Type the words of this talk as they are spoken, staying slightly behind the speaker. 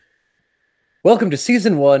Welcome to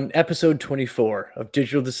Season 1, Episode 24 of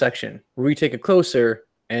Digital Dissection, where we take a closer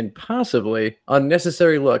and possibly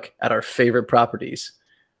unnecessary look at our favorite properties.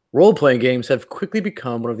 Role playing games have quickly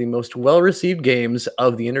become one of the most well received games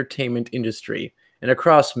of the entertainment industry and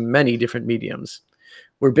across many different mediums.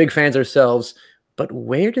 We're big fans ourselves, but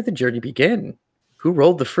where did the journey begin? Who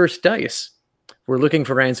rolled the first dice? We're looking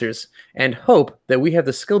for answers and hope that we have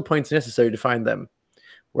the skill points necessary to find them.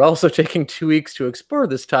 We're also taking 2 weeks to explore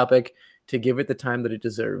this topic to give it the time that it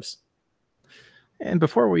deserves. And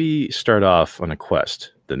before we start off on a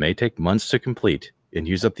quest that may take months to complete and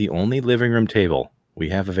use up the only living room table we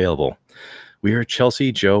have available, we are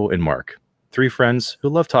Chelsea, Joe, and Mark, three friends who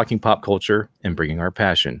love talking pop culture and bringing our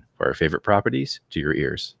passion for our favorite properties to your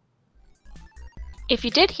ears. If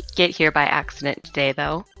you did get here by accident today,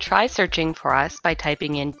 though, try searching for us by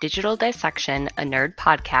typing in Digital Dissection, a nerd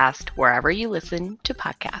podcast, wherever you listen to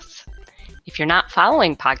podcasts. If you're not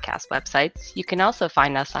following podcast websites, you can also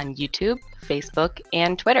find us on YouTube, Facebook,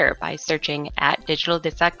 and Twitter by searching at Digital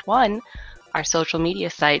Dissect 1. Our social media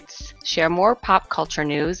sites share more pop culture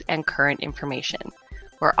news and current information.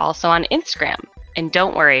 We're also on Instagram. And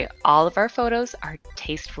don't worry, all of our photos are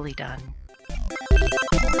tastefully done.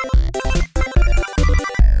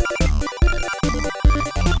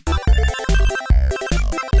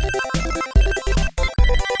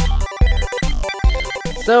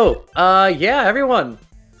 So, everyone,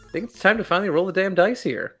 I think it's time to finally roll the damn dice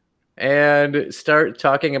here and start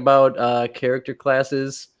talking about character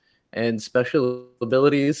classes and special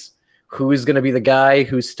abilities. Who's going to be the guy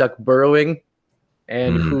who's stuck burrowing,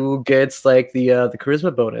 and who gets like the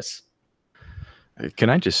charisma bonus? Can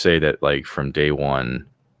I just say that, like, from day one,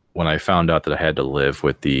 when I found out that I had to live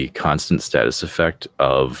with the constant status effect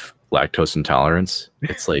of lactose intolerance,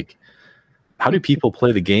 it's like, how do people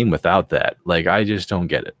play the game without that? Like, I just don't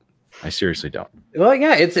get it. I seriously don't. Well,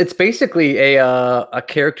 yeah, it's basically a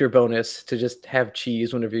character bonus to just have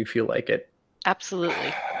cheese whenever you feel like it.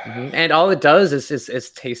 Absolutely. Mm-hmm. And all it does is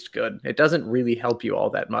taste good. It doesn't really help you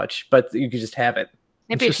all that much, but you can just have it.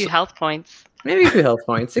 Maybe a few health points. Maybe a few health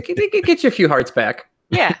points. It can get you a few hearts back.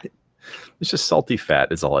 Yeah. It's just salty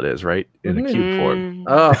fat is all it is, right? In a cube form.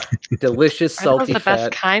 Oh, delicious salty fat. Are those the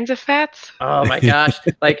best kinds of fats? Oh my gosh.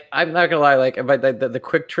 Like, I'm not gonna lie, like the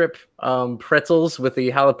Quick Trip pretzels with the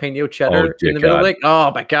jalapeno cheddar in the middle. Like, oh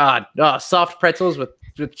my god. Oh, soft pretzels with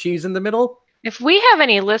cheese in the middle. If we have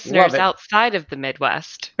any listeners outside of the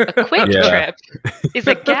Midwest, a Quick Trip is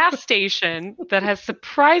a gas station that has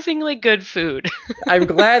surprisingly good food. I'm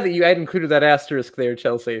glad that you had included that asterisk there,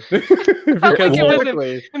 Chelsea. Because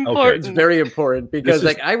it's very important. Because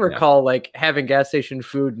I recall like having gas station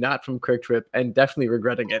food not from Quick Trip and definitely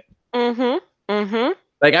regretting it.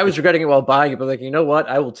 Like, I was regretting it while buying it, but like, you know what?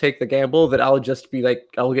 I will take the gamble that I'll just be like,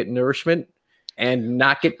 I'll get nourishment and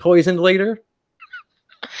not get poisoned later.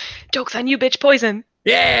 Joke's on you, bitch, poison.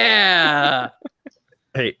 Yeah.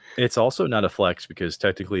 Hey, it's also not a flex because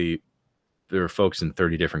technically there are folks in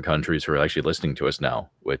 30 different countries who are actually listening to us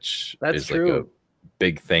now, which is true. Like a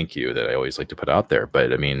big thank you that I always like to put out there.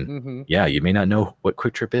 But I mean, yeah, you may not know what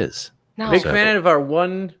Quick Trip is. No. Big fan of our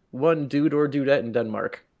one dude or dudette in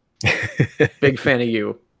Denmark. Big fan of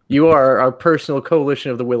you. You are our personal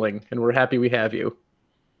coalition of the willing, and we're happy we have you.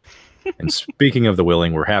 And speaking of the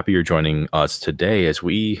willing, we're happy you're joining us today as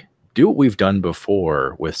we do what we've done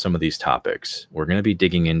before with some of these topics. We're going to be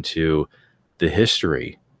digging into the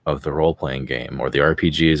history of the role-playing game, or the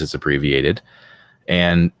RPG as it's abbreviated.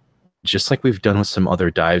 And just like we've done with some other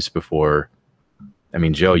dives before, I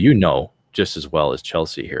mean, Joe, you know just as well as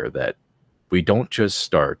Chelsea here that we don't just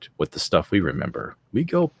start with the stuff we remember. We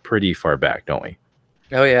go pretty far back, don't we?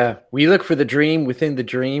 Oh, yeah. We look for the dream within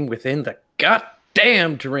the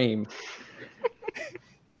goddamn dream.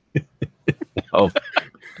 Oh,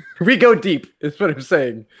 we go deep is what I'm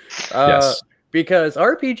saying. Yes. Because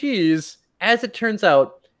RPGs, as it turns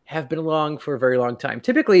out, have been along for a very long time.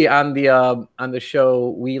 Typically on the show,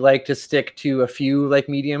 we like to stick to a few like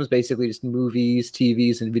mediums, basically just movies,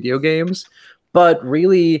 TVs, and video games. But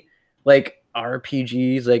really, like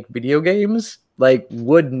RPGs, like video games, like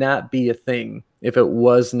would not be a thing if it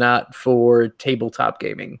was not for tabletop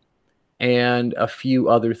gaming and a few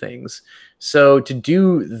other things. So to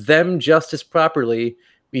do them justice properly,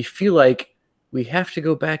 we feel like we have to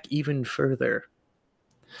go back even further.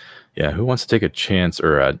 Yeah, who wants to take a chance,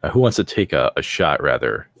 or who wants to take a shot,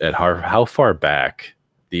 rather, at how far back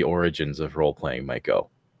the origins of role-playing might go?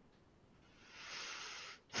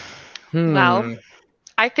 Well,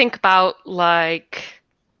 I think about, like,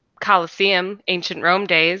 Colosseum, ancient Rome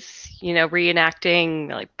days, reenacting,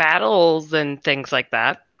 like, battles and things like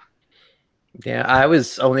that. Yeah, I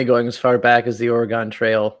was only going as far back as the Oregon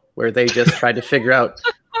Trail. where they just tried to figure out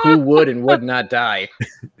who would and would not die.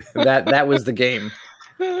 That was the game.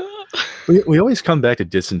 We always come back to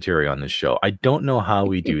dysentery on this show. I don't know how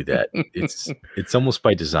we do that. It's almost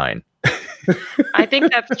by design. I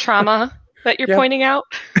think that's trauma that you're pointing out.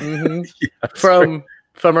 Mm-hmm. Yeah,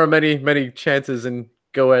 from our many chances and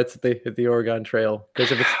go-ats at the Oregon Trail.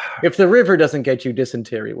 Because if the river doesn't get you,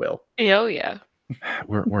 dysentery will. Oh yeah.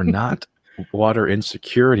 We're not water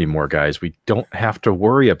insecure anymore, guys. We don't have to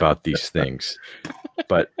worry about these things.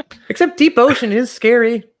 But except deep ocean is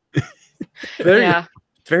scary.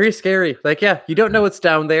 Very scary. Like, you don't know what's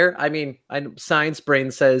down there. I mean, science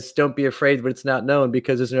brain says don't be afraid, but it's not known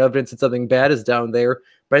because there's no evidence that something bad is down there.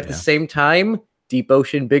 But at the same time, deep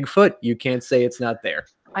ocean Bigfoot, you can't say it's not there.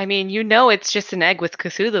 I mean, it's just an egg with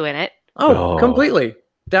Cthulhu in it. Oh, completely.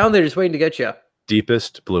 Down there just waiting to get you.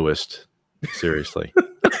 Deepest, bluest. Seriously.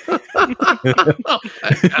 Oh,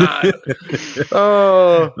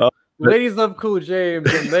 my God. Ladies love Cool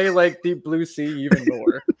James, and they like Deep Blue Sea even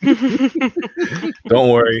more. Don't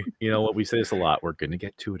worry. You know what? We say this a lot. We're going to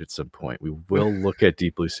get to it at some point. We will look at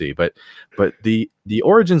Deep Blue Sea. But the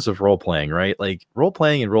origins of role-playing, right? Like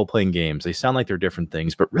role-playing and role-playing games, they sound like they're different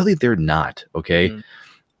things, but really they're not, okay? Mm.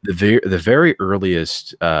 The very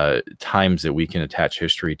earliest times that we can attach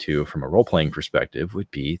history to from a role-playing perspective would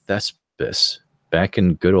be Thespis, back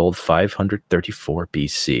in good old 534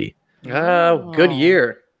 BC. Oh, good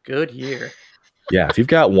year. Good year. Yeah, if you've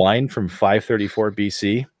got wine from 534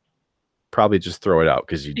 BC, probably just throw it out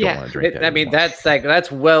because you don't want to drink that. I mean,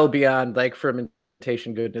 that's well beyond like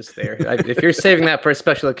fermentation goodness there. If you're saving that for a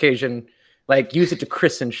special occasion, like use it to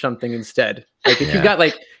christen something instead. Like if you've got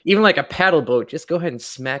like even like a paddle boat, just go ahead and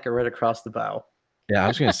smack it right across the bow. Yeah, I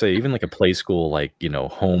was gonna say even like a play school, like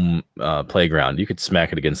home playground, you could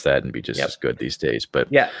smack it against that and be just as good these days. But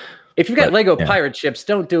if you've got Lego pirate ships,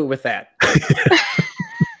 don't do it with that.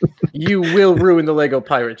 You will ruin the Lego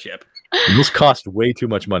pirate ship. Those cost way too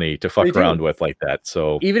much money to fuck around with like that.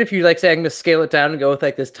 So even if you like say I'm gonna scale it down and go with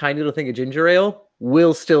like this tiny little thing of ginger ale,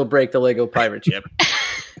 will still break the Lego pirate ship.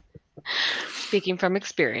 Speaking from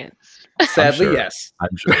experience. Sadly, yes.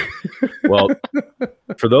 I'm sure. Well,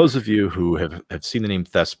 for those of you who have seen the name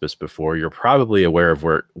Thespis before, you're probably aware of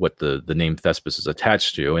what the name Thespis is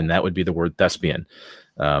attached to, and that would be the word thespian.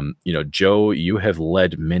 Joe, you have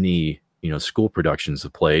led many school productions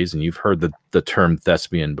of plays, and you've heard the term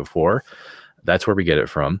thespian before. That's where we get it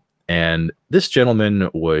from. And this gentleman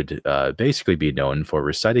would basically be known for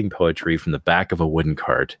reciting poetry from the back of a wooden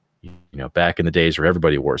cart, back in the days where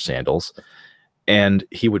everybody wore sandals. And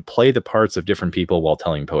he would play the parts of different people while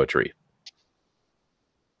telling poetry.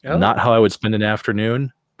 Oh. Not how I would spend an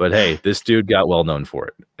afternoon, but hey, this dude got well known for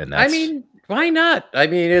it. And that's... I mean, why not? I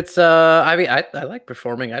mean, it's I like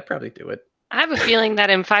performing. I'd probably do it. I have a feeling that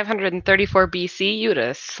in 534 BC, you'd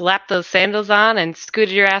have slapped those sandals on and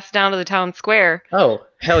scooted your ass down to the town square. Oh,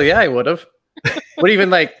 hell yeah, I would have. Would even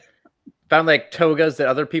like found like togas that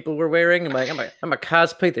other people were wearing. I'm a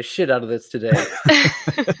cosplay the shit out of this today.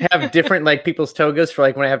 Have different like people's togas for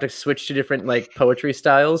like when I have to switch to different like poetry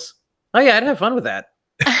styles. Oh yeah, I'd have fun with that.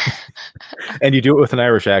 And you do it with an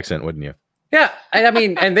Irish accent, wouldn't you? Yeah, I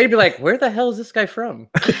mean, and they'd be like, "Where the hell is this guy from?"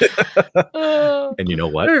 And you know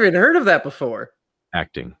what? I've never even heard of that before.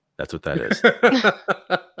 Acting. That's what that is.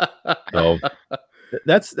 So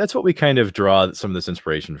that's what we kind of draw some of this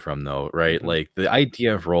inspiration from, though, right? Mm-hmm. Like the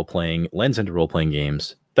idea of role playing lends into role playing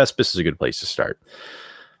games. Thespis is a good place to start.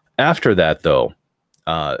 After that, though,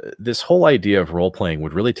 this whole idea of role playing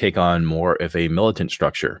would really take on more of a militant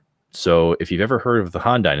structure. So if you've ever heard of the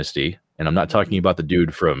Han Dynasty, and I'm not talking about the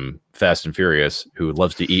dude from Fast and Furious who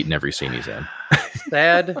loves to eat in every scene he's in.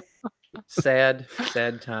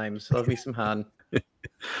 sad times. Love me some Han.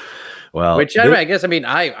 Well, which I guess, I mean,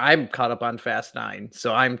 I'm caught up on Fast 9,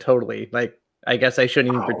 so I'm totally like, I guess I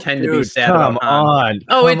shouldn't even pretend to be sad about Han.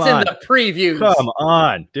 Come on. It's in the previews. Come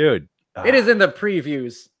on, dude. It is in the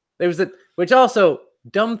previews. Which also,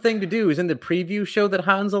 dumb thing to do is in the preview show that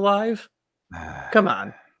Han's alive. Come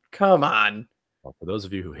on. Well, for those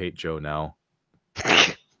of you who hate Joe now,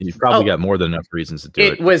 you've probably got more than enough reasons to do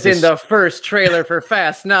it. It was in the first trailer for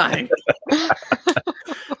Fast 9.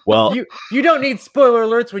 Well, you don't need spoiler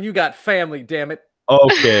alerts when you got family, damn it.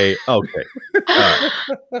 Okay.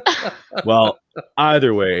 Well,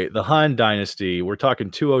 either way, the Han Dynasty, we're talking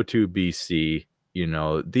 202 BC.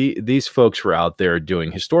 These folks were out there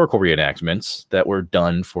doing historical reenactments that were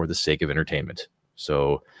done for the sake of entertainment.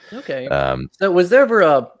 So, okay. So was there ever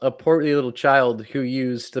a portly little child who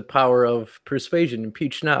used the power of persuasion and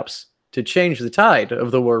peach schnapps to change the tide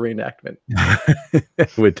of the war reenactment?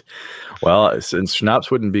 Since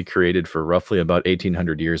schnapps wouldn't be created for roughly about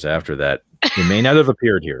 1800 years after that, it may not have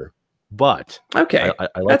appeared here, but Okay, I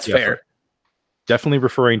like that's the fair. effort. Definitely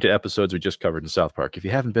referring to episodes we just covered in South Park. If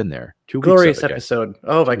you haven't been there, 2 weeks Glorious of it, guys. episode.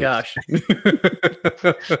 Oh my gosh.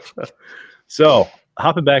 So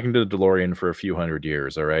hopping back into the DeLorean for a few hundred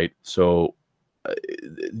years. All right. So have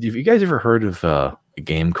you guys ever heard of a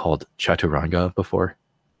game called Chaturanga before?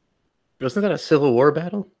 Wasn't that a Civil War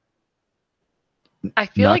battle? I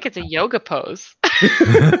feel like it's a yoga pose.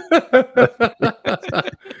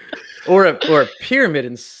 or a pyramid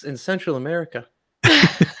in Central America.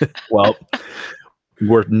 Well,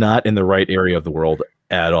 we're not in the right area of the world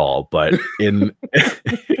at all, but in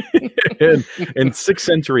 6th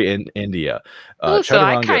century in India, So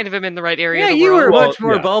I kind of am in the right area. Yeah, of the you world. were much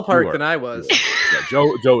more ballpark than I was. Yeah,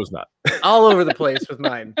 Joe was not. All over the place with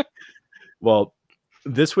mine. Well,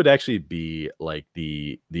 this would actually be like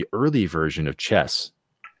the early version of chess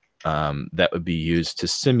that would be used to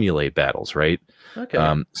simulate battles, right?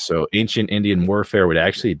 Okay. So ancient Indian warfare would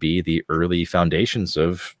actually be the early foundations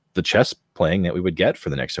of the chess playing that we would get for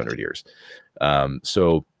the next 100 years.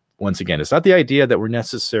 So once again, it's not the idea that we're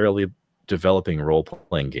necessarily developing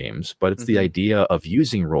role-playing games, but it's the idea of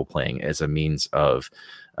using role-playing as a means of,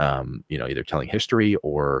 either telling history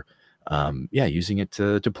or, using it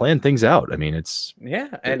to plan things out. I mean,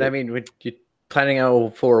 when you're planning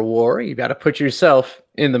out for a war, you got to put yourself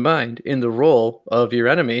in the role of your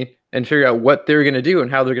enemy and figure out what they're going to do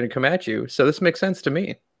and how they're going to come at you. So this makes sense to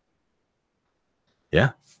me.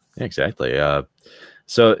 Yeah, exactly.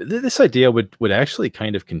 So this idea would actually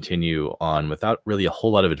kind of continue on without really a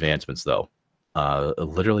whole lot of advancements, though,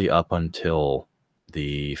 literally up until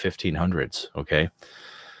the 1500s. Okay.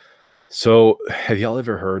 So have y'all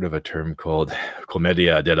ever heard of a term called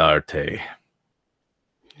commedia dell'arte?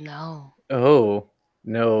 No. Oh,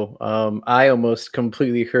 no. I almost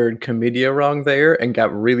completely heard commedia wrong there and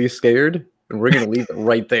got really scared. And we're going to leave it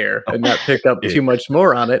right there and not pick up too much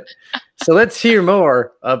more on it. So let's hear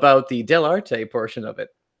more about the dell'arte portion of it.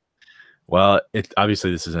 Well,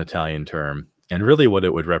 obviously this is an Italian term, and really what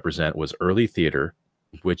it would represent was early theater,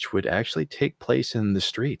 which would actually take place in the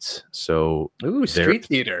streets. So, street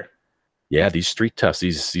theater. Yeah, these street toughs,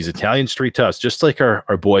 these Italian street toughs, just like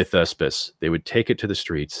our boy Thespis, they would take it to the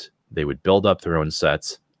streets. They would build up their own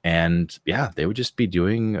sets, and they would just be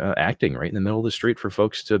doing acting right in the middle of the street for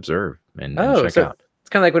folks to observe and check out. It's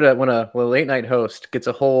kind of like when a late night host gets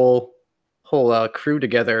a whole crew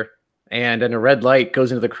together, and then a red light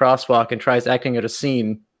goes into the crosswalk and tries acting out a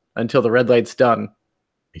scene until the red light's done.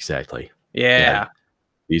 Exactly. Yeah.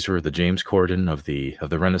 These were the James Corden of the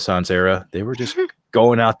Renaissance era. They were just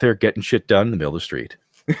going out there getting shit done in the middle of the street.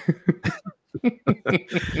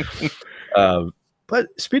 But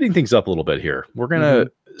speeding things up a little bit here, we're gonna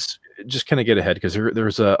just kind of get ahead because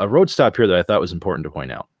there's a road stop here that I thought was important to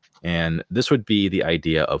point out, and this would be the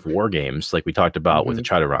idea of war games, like we talked about with the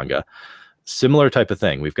Chaturanga. Similar type of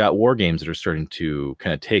thing. We've got war games that are starting to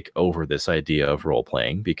kind of take over this idea of role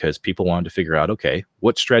playing because people wanted to figure out, okay,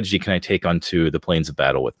 what strategy can I take onto the plains of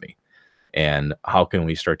battle with me? And how can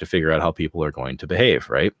we start to figure out how people are going to behave,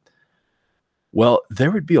 right? Well, there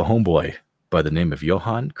would be a homeboy by the name of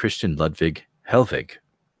Johann Christian Ludwig Helvig,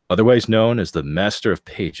 otherwise known as the Master of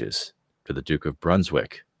Pages to the Duke of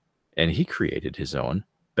Brunswick. And he created his own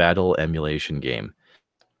battle emulation game.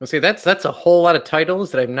 Well, see, that's a whole lot of titles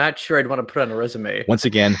that I'm not sure I'd want to put on a resume. Once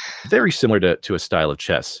again, very similar to a style of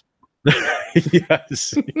chess.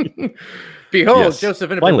 Yes. Behold, yes. Joseph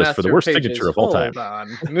Finalist for the worst signature of all time. On.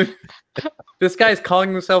 This guy's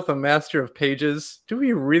calling himself the Master of Pages. Do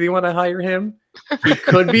we really want to hire him? He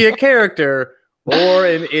could be a character or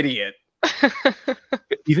an idiot.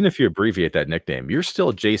 Even if you abbreviate that nickname, you're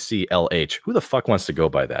still JCLH. Who the fuck wants to go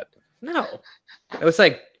by that? No. It was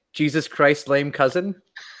like Jesus Christ, lame cousin.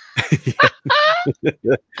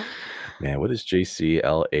 Man, what is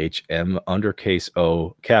JCLHM undercase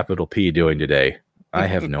O capital P doing today? I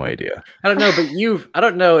have no idea. I don't know, but I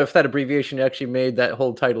don't know if that abbreviation actually made that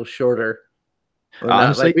whole title shorter.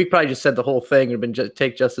 Honestly, like, we probably just said the whole thing would have been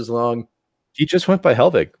take just as long. He just went by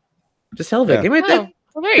Helvig. Just Helvig. Yeah.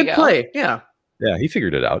 There you go. Play. Yeah. Yeah, he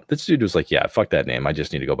figured it out. This dude was like, yeah, fuck that name. I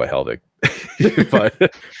just need to go by Helvig. But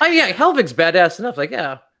Helvig's badass enough. Like,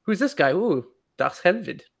 yeah, who's this guy? Ooh, Das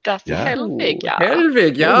Helvig. Das Helvig, yeah.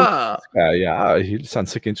 Helvig, yeah. Yeah, he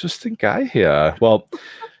sounds like an interesting guy here. Well,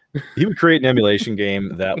 he would create an emulation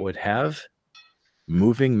game that would have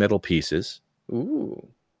moving metal pieces. Ooh.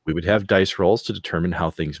 We would have dice rolls to determine how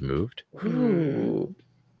things moved. Ooh.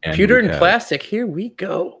 Pewter and plastic, here we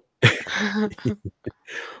go.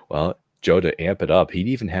 Well, Joe, to amp it up, he'd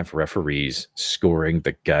even have referees scoring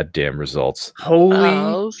the goddamn results.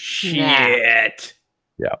 Holy snap. shit.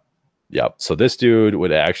 Yeah. So this dude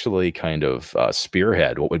would actually kind of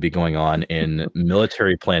spearhead what would be going on in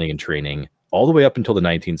military planning and training all the way up until the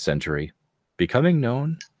 19th century, becoming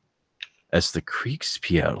known as the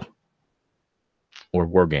Kriegspiel, or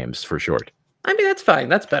war games for short. I mean, that's fine.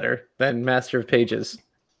 That's better than Master of Pages.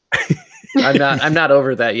 I'm not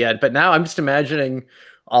over that yet, but now I'm just imagining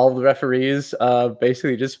all the referees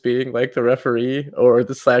basically just being like the referee or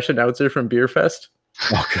the / announcer from Beer Fest.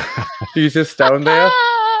 Oh, God. He's just down there.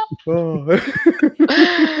 Oh.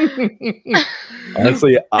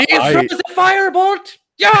 Honestly, he throws the firebolt.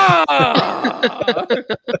 Yeah.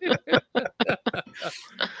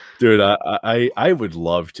 Dude, I would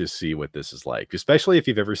love to see what this is like, especially if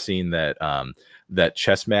you've ever seen that that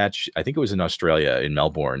chess match. I think it was in Australia, in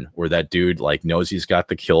Melbourne, where that dude like knows he's got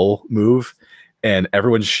the kill move, and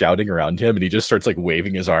everyone's shouting around him, and he just starts like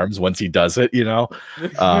waving his arms once he does it. You know,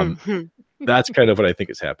 that's kind of what I think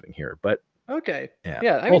is happening here. But okay,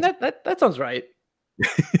 yeah. I mean that sounds right.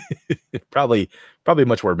 probably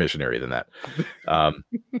much more missionary than that.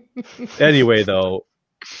 Anyway, though,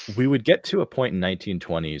 we would get to a point in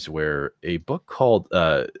 1920s where a book called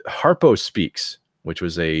Harpo Speaks, which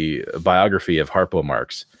was a biography of Harpo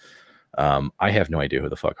Marx. I have no idea who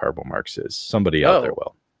the fuck Harpo Marx is. Somebody out there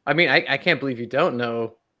will. I mean, I can't believe you don't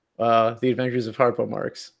know The Adventures of Harpo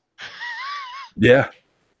Marx. Yeah,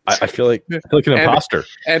 I feel like an imposter.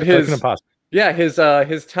 And his like an imposter. Yeah,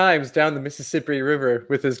 his times down the Mississippi River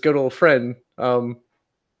with his good old friend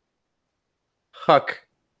Huck.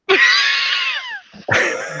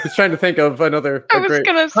 I was trying to think of another. I was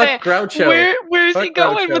gonna say, Groucho. Where's he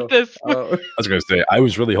going with this? I was gonna say, I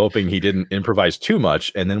was really hoping he didn't improvise too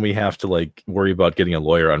much, and then we have to like worry about getting a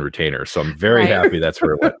lawyer on retainer. So I'm very happy that's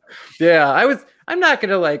where it went. Yeah, I'm not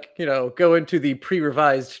gonna go into the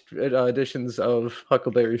pre-revised editions of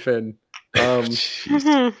Huckleberry Finn,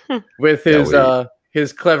 with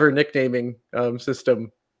his clever nicknaming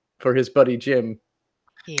system for his buddy Jim.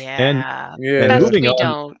 And moving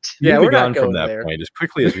on, we're not from that there. point as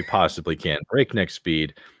quickly as we possibly can, breakneck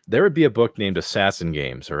speed. There would be a book named Assassin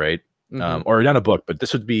Games, all right? Or not a book, but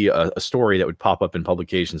this would be a story that would pop up in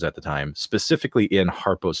publications at the time, specifically in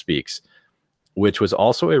Harpo Speaks, which was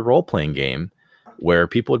also a role-playing game where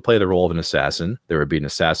people would play the role of an assassin. There would be an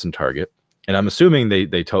assassin target, and I'm assuming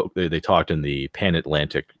they talked in the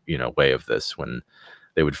Pan-Atlantic way of this, when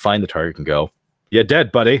they would find the target and go, "Yeah,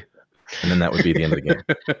 dead, buddy." And then that would be the end of the game.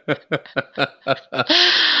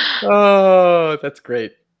 Oh, that's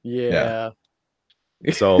great. Yeah.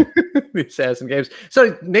 So the Assassin Games.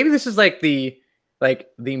 So maybe this is like the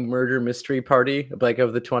murder mystery party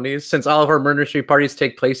of the 20s, since all of our murder mystery parties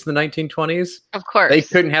take place in the 1920s. Of course. They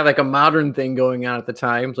couldn't have like a modern thing going on at the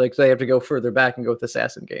time. So they have to go further back and go with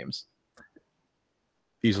Assassin Games.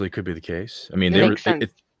 Easily could be the case. I mean,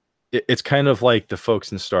 it's kind of like the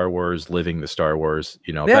folks in Star Wars living the Star Wars,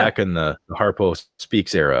 back in the Harpo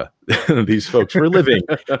Speaks era. These folks were living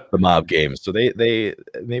the mob games. So they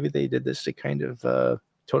maybe they did this to kind of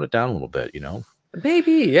tone it down a little bit,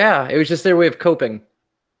 Maybe, yeah. It was just their way of coping.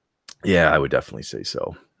 Yeah, I would definitely say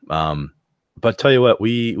so. But tell you what,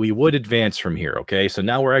 we would advance from here, okay? So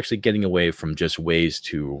now we're actually getting away from just ways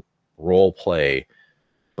to role play,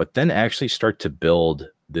 but then actually start to build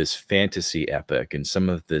this fantasy epic and some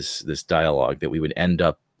of this dialogue that we would end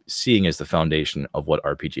up seeing as the foundation of what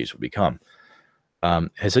RPGs would become.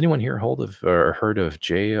 Has anyone here heard of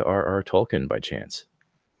J.R.R. Tolkien by chance?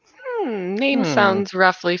 Name sounds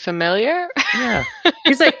roughly familiar. Yeah,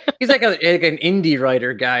 he's like an indie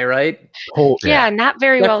writer guy, right? Yeah, not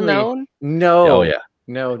very well known. No. Oh yeah.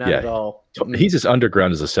 No, not at all. He's as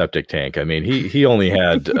underground as a septic tank. I mean, he only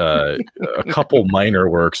had a couple minor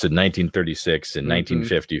works in 1936 and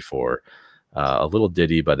 1954. A little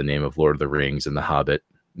ditty by the name of Lord of the Rings and The Hobbit.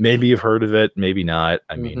 Maybe you've heard of it, maybe not.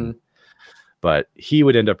 I mean, but he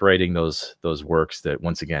would end up writing those works that,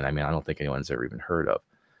 once again, I mean, I don't think anyone's ever even heard of.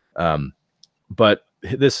 But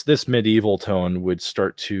this medieval tone would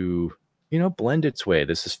start to, blend its way.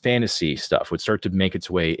 This is fantasy stuff would start to make its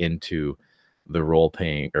way into the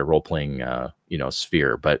role-playing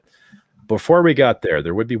sphere. But before we got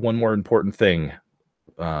there would be one more important thing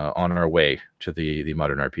on our way to the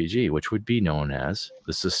modern RPG, which would be known as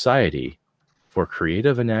the Society for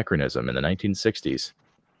Creative Anachronism in the 1960s.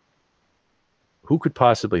 Who could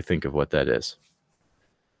possibly think of what that is?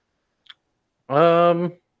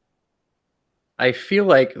 I feel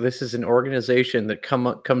like this is an organization that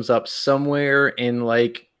comes up somewhere in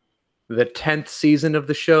like the 10th season of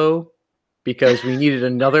the show, because we needed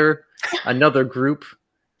another group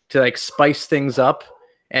to like spice things up,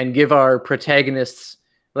 and give our protagonists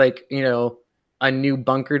like, you know, a new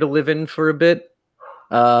bunker to live in for a bit,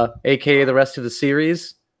 aka the rest of the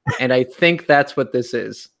series. And I think that's what this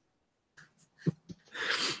is.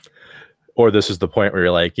 Or this is the point where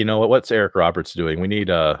you're like, you know what? What's Eric Roberts doing? We need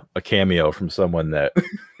a cameo from someone that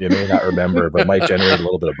you may not remember, but might generate a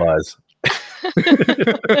little bit of buzz.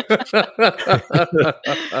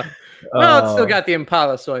 Well, it's still got the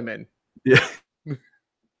Impala Soyman. Yeah.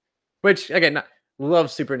 Which, again, love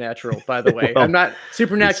Supernatural, by the way. Well, I'm not...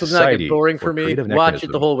 Supernatural does not get Society boring for for me. Creative Watch it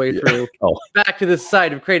Anachronism. the whole way through. Oh, Back to the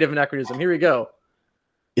side of creative anachronism. Here we go.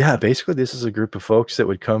 yeah. Basically, this is a group of folks that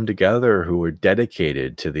would come together who were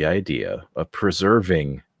dedicated to the idea of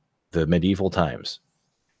preserving the medieval times.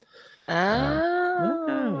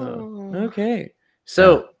 Oh. Okay.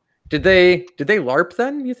 So, did they LARP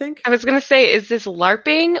then, you think? I was gonna say, is this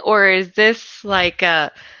LARPing or is this like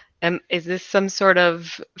is this some sort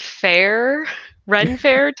of fair, Ren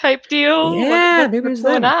fair type deal? Yeah, maybe what's it's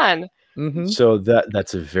going them. on? Mm-hmm. So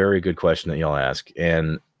that's a very good question that y'all ask.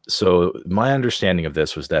 And so my understanding of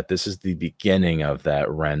this was that this is the beginning of that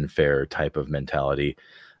Ren Fair type of mentality.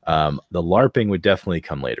 The LARPing would definitely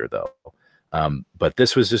come later, though. But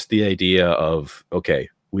this was just the idea of, okay,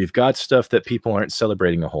 we've got stuff that people aren't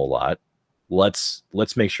celebrating a whole lot. Let's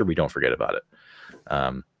make sure we don't forget about it.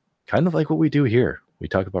 Kind of like what we do here. We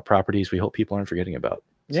talk about properties we hope people aren't forgetting about.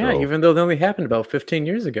 Yeah, So- even though they only happened about 15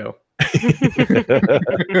 years ago.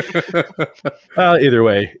 Either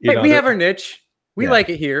way, Hey, we have our niche. We Yeah. like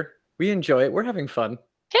it here. We enjoy it. We're having fun.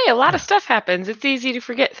 Hey, a lot of stuff happens. It's easy to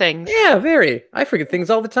forget things. Yeah, very. I forget things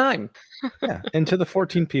all the time. Yeah, and to the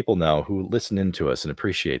 14 people now who listen into us and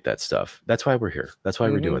appreciate that stuff, that's why we're here. That's why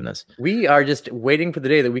we're Mhm. doing this. We are just waiting for the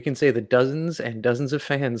day that we can say the dozens and dozens of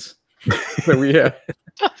fans that we have.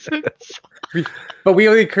 But we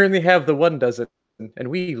only currently have the 1 dozen, and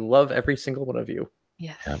we love every single one of you.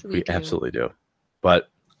 Yes, Yeah, we we do. absolutely do. But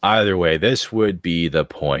either way, this would be the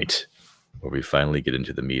point where we finally get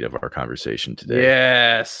into the meat of our conversation today.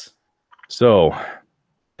 Yes. So,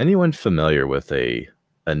 anyone familiar with a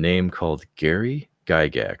name called Gary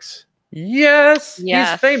Gygax? Yes.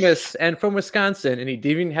 Yes. He's famous and from Wisconsin, and he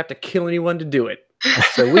didn't even have to kill anyone to do it.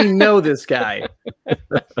 So we know this guy.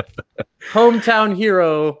 Hometown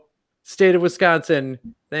hero, state of Wisconsin.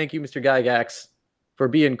 Thank you, Mr. Gygax, for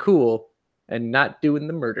being cool and not doing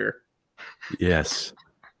the murder. Yes.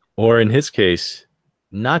 Or in his case,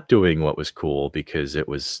 not doing what was cool because it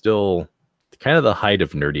was still kind of the height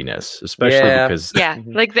of nerdiness, especially Yeah. because Yeah,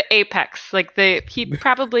 Mhm. like the apex. Like he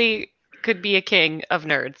probably could be a king of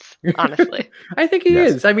nerds, honestly. I think he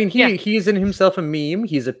Yes. is. I mean, Yeah. he's in himself a meme.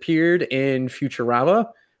 He's appeared in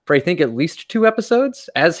Futurama for I think at least 2 episodes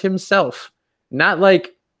as himself. Not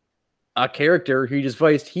like a character who he just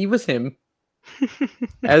voiced. He was him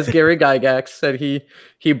as Gary Gygax said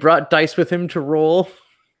he brought dice with him to roll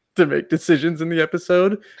to make decisions in the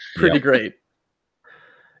episode. Pretty Yep. great.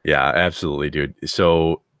 yeah, absolutely, dude.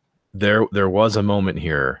 So there was a moment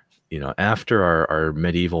here, you know, after our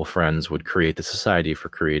medieval friends would create the Society for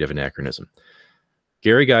Creative Anachronism.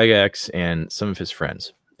 Gary Gygax and some of his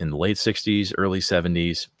friends in the late 60s, early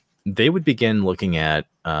 70s, they would begin looking at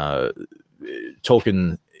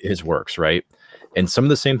Tolkien, his works, right? And some of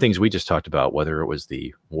the same things we just talked about, whether it was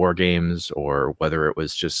the war games or whether it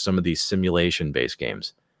was just some of these simulation-based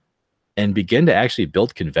games, and begin to actually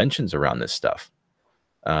build conventions around this stuff.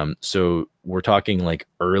 So we're talking like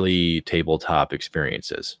early tabletop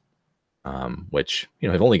experiences, which, you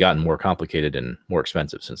know, have only gotten more complicated and more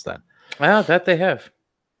expensive since then. Wow, that they have.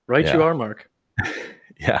 Right, Yeah. you are, Mark.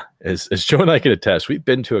 Yeah, as Joe and I can attest, we've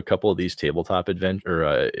been to a couple of these tabletop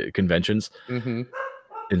conventions, Mm-hmm.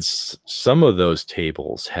 and some of those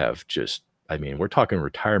tables have just, I mean, we're talking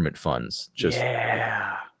retirement funds. Just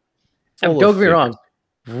Yeah. full Don't of get me wrong.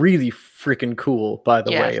 figures. Really freaking cool, by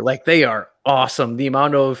the way. Yes. Like, they are awesome. The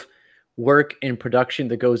amount of work and production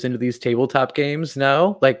that goes into these tabletop games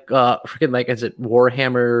now, like freaking, like, is it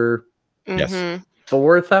Warhammer Yes. Mhm.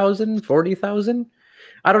 4,000, 40,000?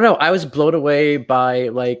 I don't know. I was blown away by,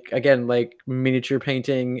 like, again, like miniature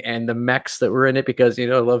painting and the mechs that were in it because, you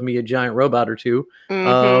know, I love me a giant robot or two.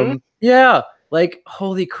 Mhm. Yeah, like,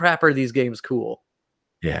 holy crap, are these games cool?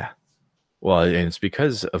 Yeah. Well, and it's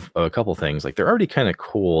because of a couple things. Like, they're already kind of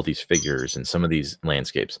cool, these figures and some of these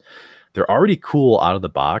landscapes. They're already cool out of the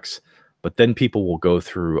box, but then people will go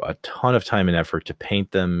through a ton of time and effort to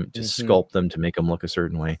paint them, to Mhm. sculpt them, to make them look a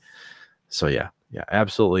certain way. So yeah,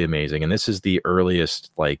 absolutely amazing. And this is the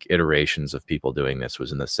earliest like iterations of people doing this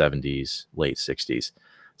was in the 70s, late 60s.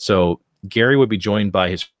 So Gary would be joined by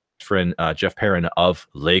his friend Jeff Perrin of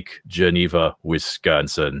Lake Geneva,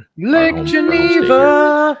 Wisconsin. Lake our home state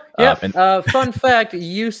Geneva. here. Yep. Fun fact: it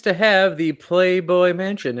used to have the Playboy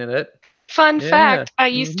Mansion in it. Fun Yeah. fact, I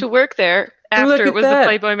used to work there Look after at it was that. the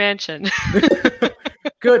Playboy Mansion.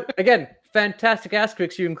 Good. Again, fantastic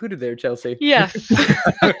asterisks you included there, Chelsea. Yes.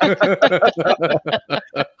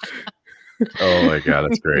 Oh my god,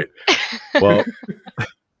 that's great. Well,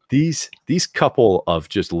 these couple of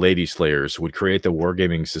just lady slayers would create the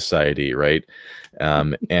Wargaming Society, right?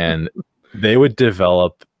 And they would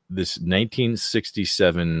develop this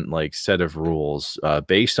 1967 like set of rules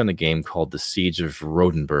based on a game called the Siege of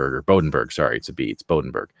Bodenberg. Sorry, it's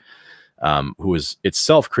Bodenberg, who was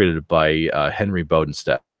itself created by Henry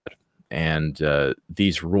Bodenstedt. And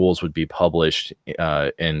these rules would be published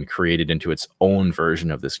and created into its own version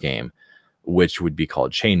of this game, which would be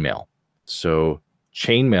called Chainmail. So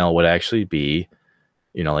Chainmail would actually be,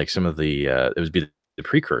 like some of the, it would be the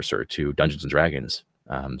precursor to Dungeons and Dragons.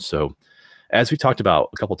 So as we talked about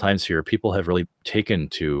a couple times here, people have really taken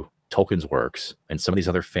to Tolkien's works and some of these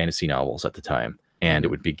other fantasy novels at the time, and it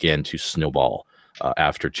would begin to snowball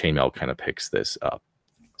after Chainmail kind of picks this up.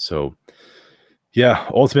 So yeah,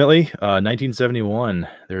 ultimately, 1971,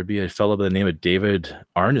 there would be a fellow by the name of David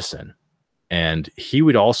Arneson, and he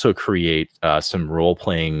would also create some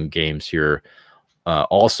role-playing games here,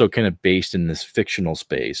 also kind of based in this fictional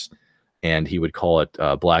space, and he would call it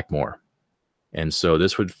Blackmoor. And so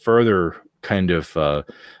this would further kind of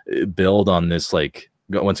build on this, like,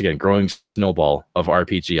 once again, growing snowball of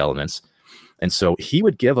RPG elements. And so he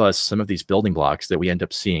would give us some of these building blocks that we end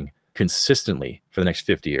up seeing consistently for the next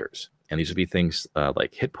 50 years. And these would be things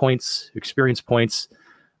like hit points, experience points,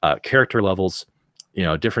 character levels,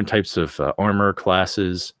 different types of armor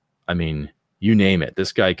classes. I mean, you name it.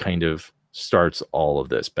 This guy kind of starts all of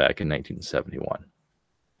this back in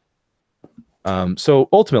 1971. So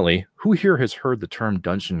ultimately, who here has heard the term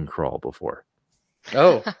dungeon crawl before?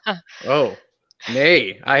 Oh,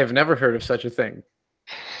 nay, I have never heard of such a thing.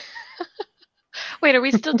 Wait, are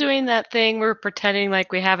we still doing that thing? We're pretending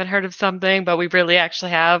like we haven't heard of something, but we really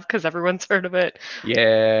actually have because everyone's heard of it.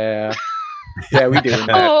 Yeah. Yeah, we do.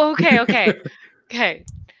 Oh, okay.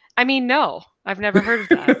 I mean, no, I've never heard of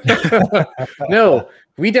that. No,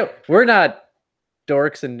 we don't. We're not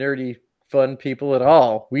dorks and nerdy fun people at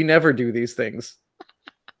all. We never do these things.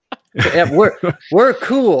 Yeah, we're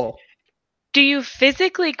cool. Do you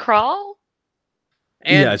physically crawl?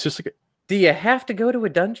 And yeah, it's just like do you have to go to a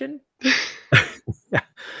dungeon?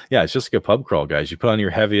 Yeah, it's just like a pub crawl, guys. You put on your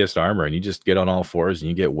heaviest armor and you just get on all fours and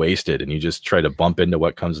you get wasted and you just try to bump into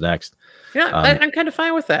what comes next. Yeah, I'm kind of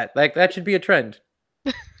fine with that. Like, that should be a trend.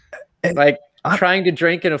 Like, trying to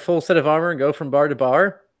drink in a full set of armor and go from bar to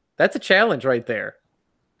bar, that's a challenge right there.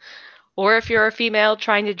 Or if you're a female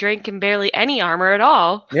trying to drink in barely any armor at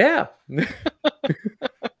all. Yeah.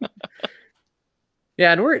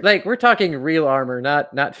 Yeah, and we're talking real armor,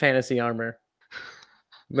 not fantasy armor.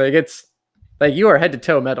 Like, it's like you are head to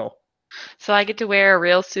toe metal. So I get to wear a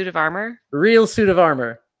real suit of armor? Real suit of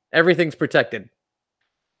armor. Everything's protected.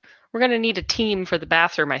 We're going to need a team for the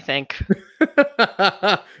bathroom, I think.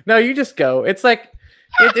 No, you just go. It's like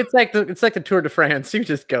it's like the Tour de France. You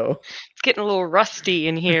just go. It's getting a little rusty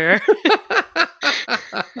in here.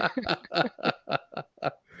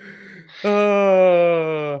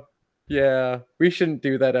 Oh, yeah. We shouldn't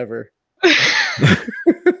do that ever.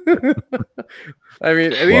 I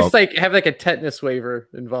mean, at least like have like a tetanus waiver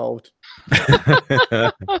involved,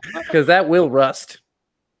 because that will rust.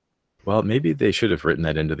 Well, maybe they should have written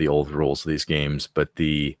that into the old rules of these games, but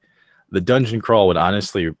the dungeon crawl would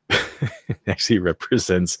honestly actually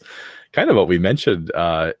represents kind of what we mentioned.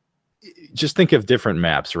 Just think of different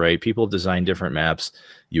maps, right? People design different maps.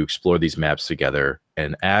 You explore these maps together,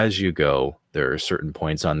 and as you go, there are certain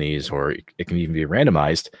points on these, or it can even be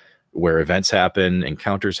randomized, where events happen,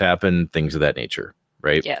 encounters happen, things of that nature,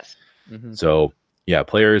 right? Yes. Mm-hmm. So yeah,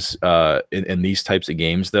 players in these types of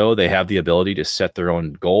games, though, they have the ability to set their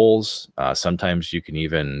own goals. Sometimes you can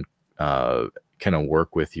even kind of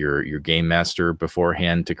work with your game master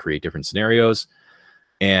beforehand to create different scenarios.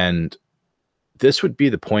 And this would be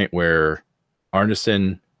the point where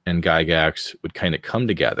Arneson and Gygax would kind of come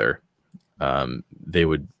together. They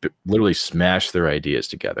would literally smash their ideas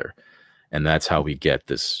together. And that's how we get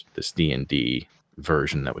this D&D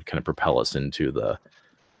version that would kind of propel us into the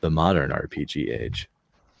modern RPG age.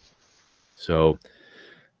 So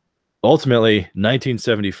ultimately,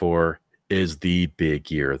 1974 is the big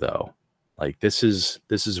year, though. Like, this is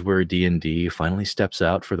where D&D finally steps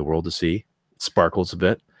out for the world to see. It sparkles a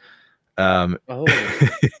bit.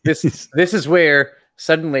 This is where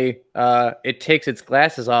suddenly it takes its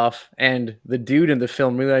glasses off, and the dude in the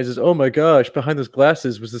film realizes, oh my gosh, behind those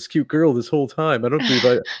glasses was this cute girl this whole time. I don't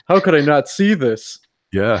believe how could I not see this?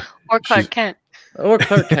 Yeah. Or Clark Kent. Or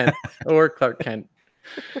Clark Kent. Or Clark Kent.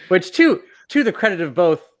 Which, to the credit of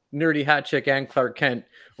both Nerdy Hot Chick and Clark Kent,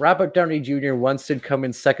 Robert Downey Jr. once did come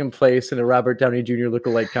in second place in a Robert Downey Jr.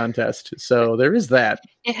 lookalike contest. So there is that.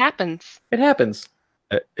 It happens. It happens.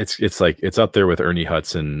 It's like it's up there with Ernie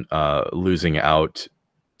Hudson losing out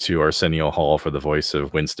to Arsenio Hall for the voice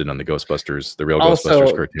of Winston on the Ghostbusters, the real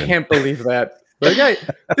Ghostbusters cartoon. Can't believe that.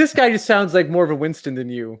 This guy just sounds like more of a Winston than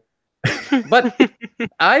you. But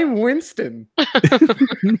I'm Winston.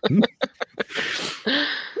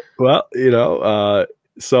 Well,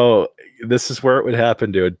 so this is where it would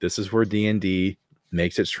happen, dude. This is where D&D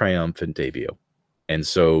makes its triumphant debut. And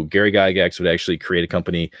so Gary Gygax would actually create a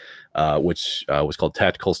company which was called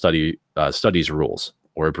Tactical Studies Rules,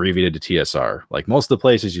 or abbreviated to TSR. Like most of the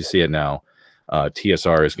places you see it now,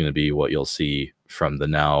 TSR is going to be what you'll see from the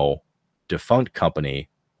now defunct company,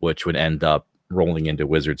 which would end up rolling into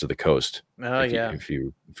Wizards of the Coast. Oh, if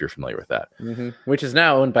you're familiar with that. Mm-hmm. Which is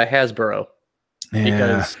now owned by Hasbro. Yeah.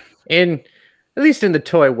 Because at least in the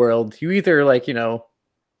toy world, you either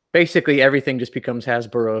basically everything just becomes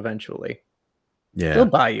Hasbro eventually. Yeah. They'll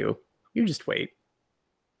buy you. You just wait.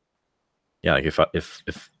 Yeah, like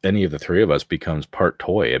if any of the three of us becomes part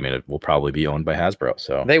toy, I mean, it will probably be owned by Hasbro.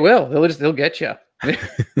 So they will. They'll get you.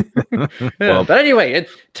 Well, but anyway,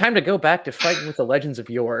 it's time to go back to fighting with the legends of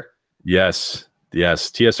yore. Yes.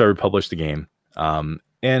 TSR published the game,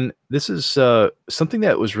 and this is something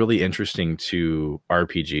that was really interesting to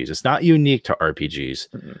RPGs. It's not unique to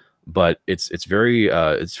RPGs, but it's very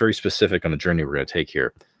specific on the journey we're going to take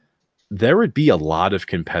here. There would be a lot of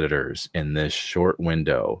competitors in this short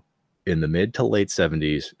window in the mid to late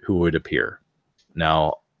 70s who would appear.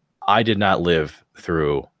 Now, I did not live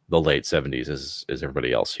through the late 70s as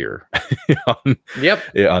everybody else here on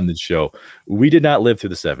the show. We did not live through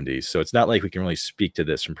the 70s, so it's not like we can really speak to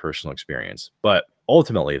this from personal experience. But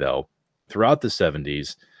ultimately, though, throughout the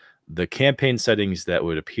 70s, the campaign settings that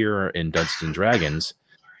would appear in Dungeons and Dragons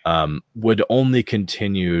would only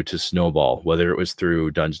continue to snowball, whether it was through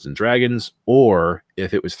Dungeons and Dragons or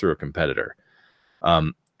if it was through a competitor.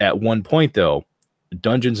 At one point, though,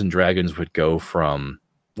 Dungeons and Dragons would go from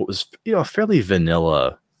what was a fairly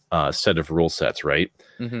vanilla set of rule sets, right?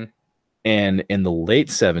 Mm-hmm. And in the late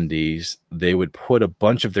 70s, they would put a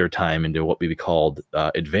bunch of their time into what we called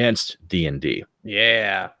advanced D&D.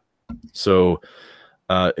 Yeah. So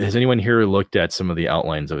has anyone here looked at some of the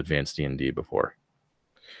outlines of advanced D&D before?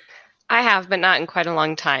 I have, but not in quite a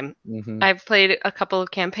long time. Mm-hmm. I've played a couple of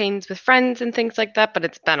campaigns with friends and things like that, but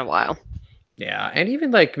it's been a while. Yeah, and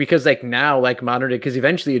even because now modern, because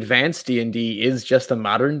eventually advanced D&D is just a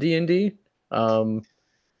modern D&D.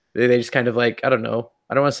 They just kind of I don't know.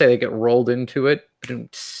 I don't want to say they get rolled into it,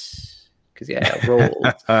 because rolled.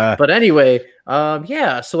 But anyway,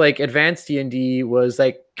 so advanced D&D was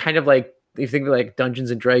kind of you think of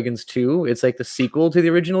Dungeons and Dragons 2. It's the sequel to the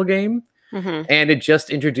original game. Mm-hmm. And it just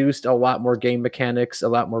introduced a lot more game mechanics, a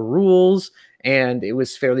lot more rules, and it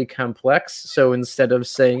was fairly complex. So instead of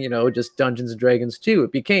saying, just Dungeons and Dragons 2,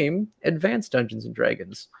 it became Advanced Dungeons and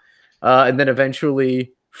Dragons. And then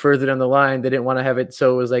eventually, further down the line, they didn't want to have it.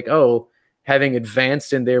 So it was having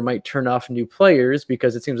advanced in there might turn off new players,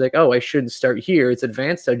 because it seems I shouldn't start here. It's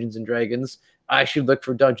Advanced Dungeons and Dragons. I should look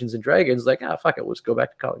for Dungeons and Dragons. Fuck it, let's go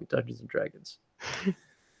back to calling it Dungeons and Dragons.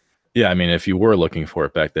 Yeah, I mean, if you were looking for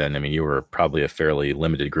it back then, I mean, you were probably a fairly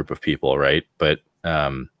limited group of people, right? But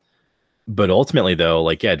ultimately, though,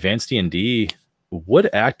 Advanced D&D would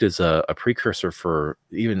act as a precursor for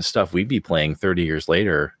even stuff we'd be playing 30 years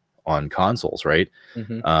later on consoles, right?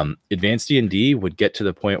 Mm-hmm. Advanced D&D would get to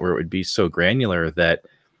the point where it would be so granular that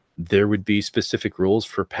there would be specific rules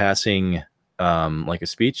for passing a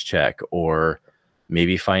speech check, or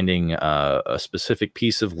maybe finding a specific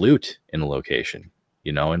piece of loot in a location,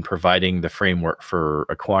 and providing the framework for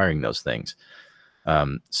acquiring those things.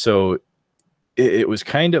 So it was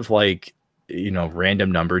kind of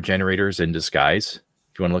random number generators in disguise,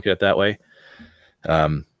 if you want to look at it that way.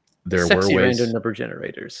 There Sexy were ways. Random number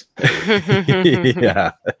generators.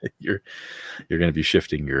 Yeah, you're going to be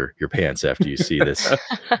shifting your pants after you see this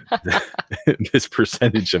this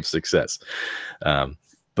percentage of success.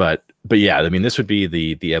 But yeah, I mean, this would be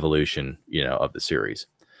the evolution, of the series.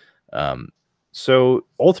 So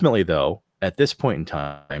ultimately, though, at this point in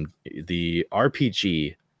time, the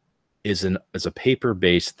RPG is a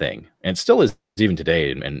paper-based thing, and still is even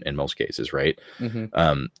today in most cases, right?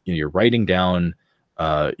 Mm-hmm. You're writing down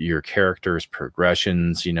your characters'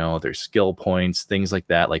 progressions, their skill points, things like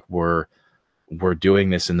that. We're we're doing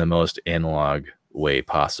this in the most analog way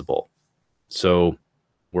possible. So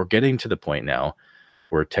we're getting to the point now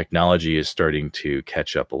where technology is starting to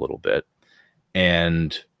catch up a little bit,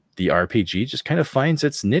 and the RPG just kind of finds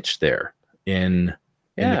its niche there in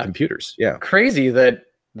the computers. Yeah. Crazy that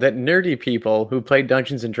nerdy people who play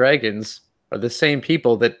Dungeons and Dragons are the same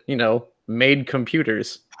people that, made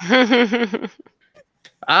computers.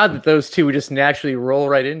 Odd that those two would just naturally roll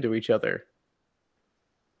right into each other.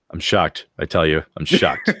 I'm shocked. I tell you, I'm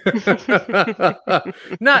shocked.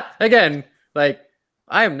 Not, again, like,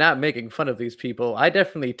 I am not making fun of these people. I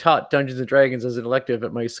definitely taught Dungeons and Dragons as an elective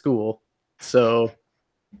at my school. So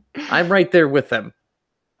I'm right there with them.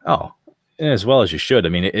 Oh, as well as you should. I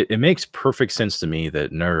mean, it makes perfect sense to me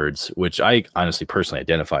that nerds, which I honestly personally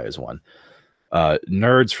identify as one,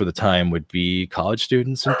 nerds for the time would be college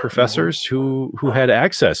students and professors who had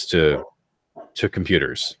access to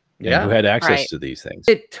computers. Yeah, who had access to these things.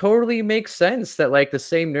 It totally makes sense that like the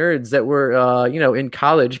same nerds that were in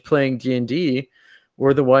college playing D&D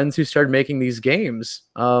were the ones who started making these games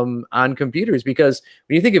on computers, because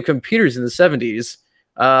when you think of computers in the 70s,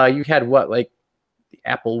 you had what, like the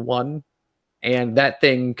Apple I, and that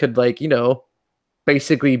thing could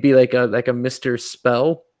basically be like a Mr.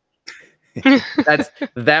 Spell.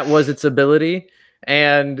 That was its ability,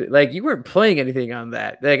 and like you weren't playing anything on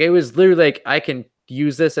that. Like it was literally like, I can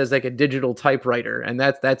use this as like a digital typewriter, and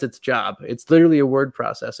that's its job. It's literally a word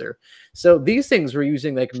processor. So these things were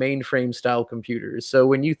using like mainframe style computers. So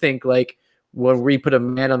when you think like when we put a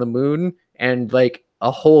man on the moon and like a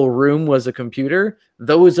whole room was a computer,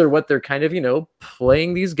 those are what they're kind of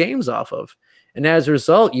playing these games off of. And as a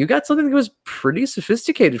result, you got something that was pretty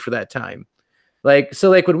sophisticated for that time. Like, so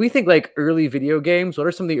like when we think like early video games, what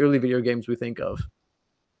are some of the early video games we think of?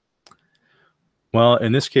 Well,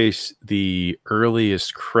 in this case, the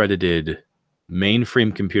earliest credited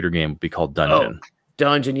mainframe computer game would be called Dungeon. Oh,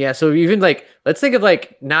 Dungeon, yeah. So even like, let's think of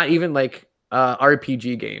like not even like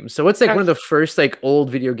RPG games. So what's like one of the first like old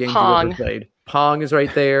video games you ever played? Pong is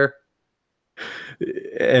right there.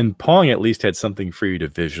 And Pong at least had something for you to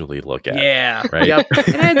visually look at. Yeah, right. Yep.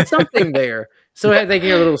 It had something there. So it had like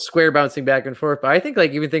a little square bouncing back and forth. But I think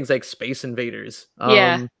like even things like Space Invaders.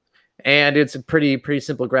 And it's pretty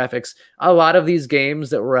simple graphics. A lot of these games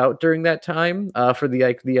that were out during that time for these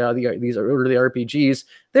early RPGs,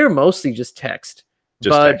 they were mostly just text.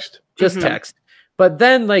 Just text. But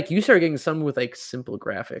then like you started getting some with like simple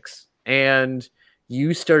graphics, and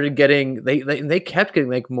you started getting they kept getting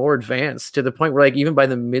like more advanced to the point where like even by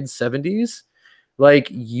the mid 70s, like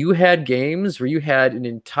you had games where you had an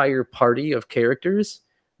entire party of characters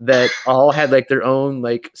that all had like their own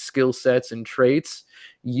like skill sets and traits.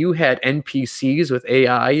 You had NPCs with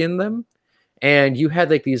AI in them, and you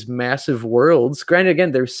had like these massive worlds. Granted,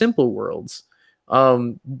 again, they're simple worlds,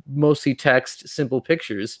 mostly text, simple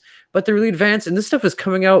pictures, but they're really advanced. And this stuff was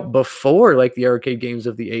coming out before like the arcade games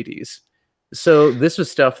of the 80s. So this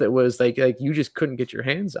was stuff that was like you just couldn't get your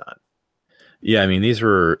hands on. Yeah, I mean these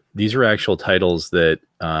were actual titles that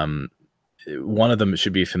one of them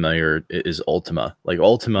should be familiar is Ultima. Like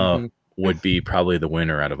Ultima would be probably the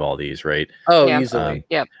winner out of all these, right? Oh, easily.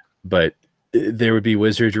 Yep. But there would be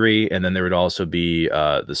Wizardry, and then there would also be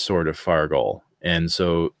the Sword of Fargol. And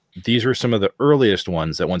so these were some of the earliest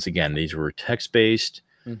ones that, once again, these were text-based,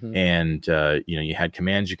 and you had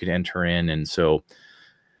commands you could enter in, and so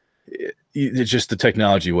it's just the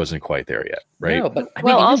technology wasn't quite there yet, right? No, but I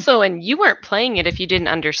mean, also, and you weren't playing it if you didn't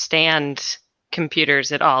understand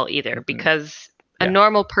computers at all either, because a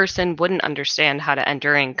normal person wouldn't understand how to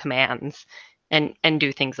enter in commands and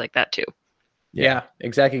do things like that too. Yeah,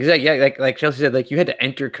 exactly. Yeah, like Chelsea said, like you had to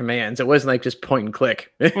enter commands. It wasn't like just point and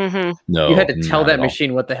click. No, you had to tell that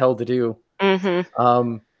machine what the hell to do.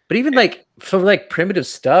 But even like for like primitive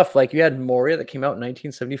stuff, like you had Moria that came out in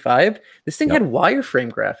 1975. This thing had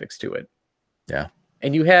wireframe graphics to it. Yeah,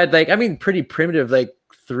 and you had like, I mean, pretty primitive like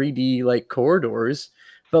 3D like corridors,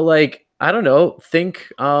 but like I don't know, think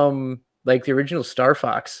like the original Star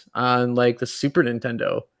Fox on like the Super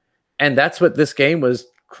Nintendo, and that's what this game was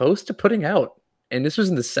close to putting out. And this was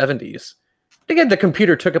in the 70s. Again, the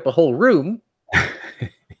computer took up a whole room,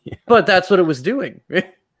 but that's what it was doing.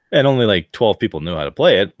 And only like 12 people knew how to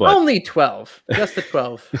play it. But only 12, just the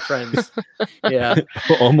 12 friends. Yeah,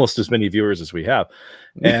 almost as many viewers as we have.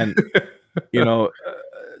 And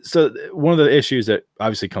so one of the issues that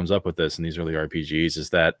obviously comes up with this in these early RPGs is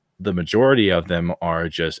that the majority of them are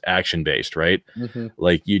just action based, right?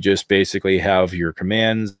 Like you just basically have your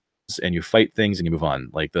commands and you fight things and you move on.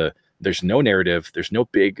 Like there's no narrative, there's no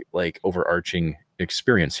big like overarching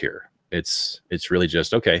experience here. It's really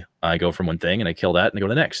just, okay, I go from one thing and I kill that and I go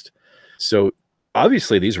to the next. So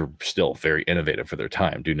obviously these were still very innovative for their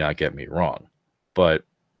time. Do not get me wrong, but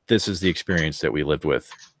this is the experience that we lived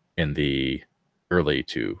with in the early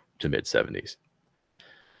to mid 70s.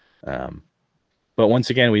 But once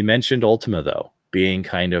again, we mentioned Ultima though being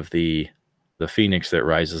kind of the phoenix that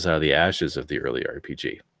rises out of the ashes of the early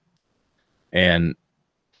RPG. And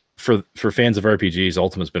for fans of RPGs,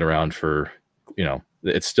 Ultima's been around for,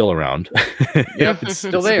 it's still around. Yep, it's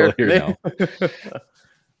still there. Here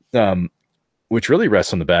now. Which really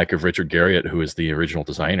rests on the back of Richard Garriott, who is the original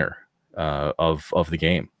designer of the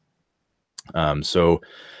game. So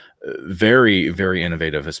very, very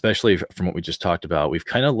innovative, especially from what we just talked about. We've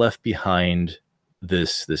kind of left behind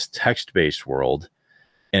this text-based world.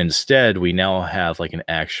 And instead, we now have like an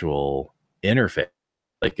actual interface,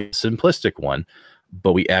 like a simplistic one,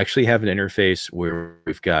 but we actually have an interface where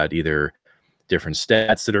we've got either different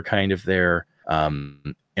stats that are kind of there.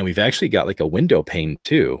 And we've actually got like a window pane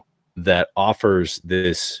too that offers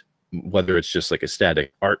this, whether it's just like a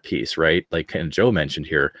static art piece, right? Like kind of Joe mentioned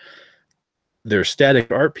here, they're static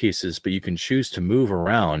art pieces, but you can choose to move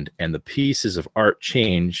around and the pieces of art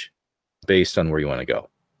change based on where you want to go.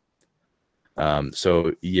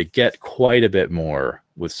 So you get quite a bit more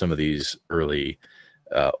with some of these early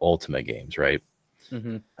Ultima games, right?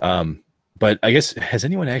 Mm-hmm. But I guess, has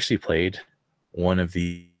anyone actually played one of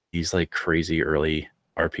these like crazy early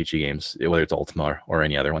RPG games, whether it's Ultima or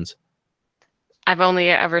any other ones? I've only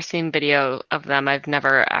ever seen video of them. I've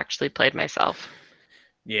never actually played myself.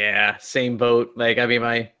 Yeah, same boat. Like, I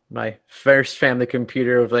mean, my first family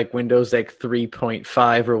computer of like Windows like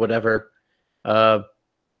 3.5 or whatever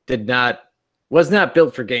was not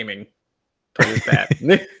built for gaming. Put it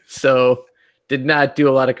that. So did not do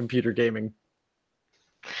a lot of computer gaming.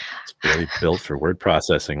 It's really built for word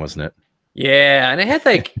processing, wasn't it? Yeah, and it had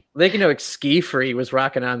like Ski Free was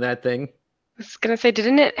rocking on that thing. I was gonna say,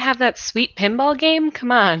 didn't it have that sweet pinball game?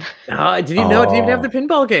 Come on. Did you know it didn't even have the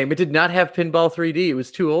pinball game? It did not have Pinball 3D. It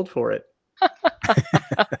was too old for it.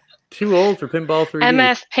 Too old for Pinball 3D.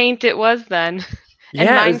 MS Paint it was then. And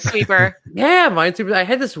Minesweeper. Yeah, Minesweeper. I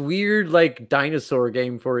had this weird like dinosaur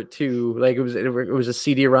game for it too. Like it was a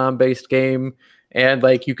CD-ROM based game, and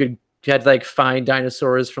like you had to like find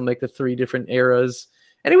dinosaurs from like the 3 different eras,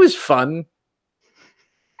 and it was fun.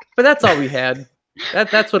 But that's all we had.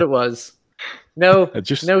 That's what it was. No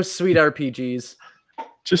sweet RPGs.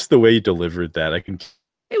 Just the way you delivered that,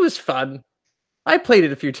 It was fun. I played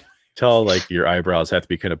it a few times. Tell like your eyebrows have to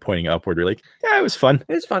be kind of pointing upward. You're like, yeah, it was fun.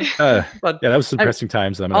 It was fun. Yeah, that was some depressing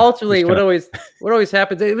times. Ultimately, what always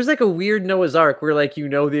happens, it was like a weird Noah's Ark where like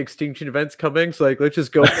the extinction event's coming, so like let's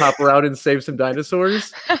just go pop around and save some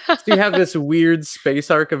dinosaurs. So you have this weird space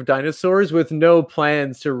arc of dinosaurs with no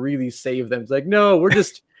plans to really save them. It's like, no, we're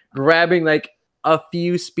just grabbing like a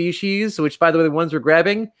few species, which by the way, the ones we're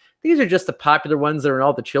grabbing, these are just the popular ones that are in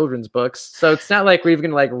all the children's books. So it's not like we're even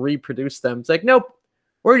gonna like reproduce them. It's like, nope.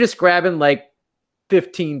 We're just grabbing like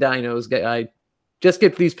 15 dinos, guy. Just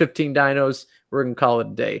get these 15 dinos. We're going to call it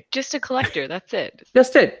a day. Just a collector. That's it.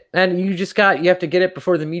 Just it. And you have to get it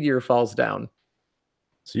before the meteor falls down.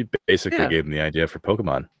 So you basically gave them the idea for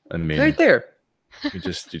Pokemon. I mean, right there. You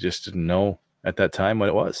just didn't know at that time what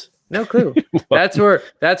it was. No clue. That's where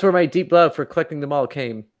my deep love for collecting them all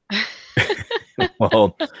came.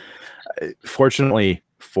 Well, fortunately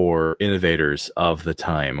for innovators of the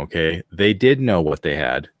time, okay, they did know what they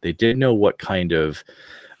had. They did know what kind of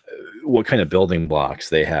building blocks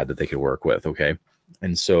they had that they could work with, okay?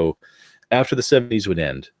 And so after the 70s would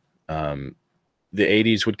end, the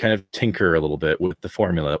 80s would kind of tinker a little bit with the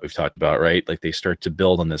formula that we've talked about, right? Like they start to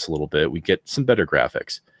build on this a little bit. We get some better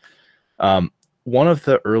graphics. One of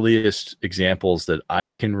the earliest examples that I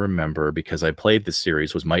can remember, because I played this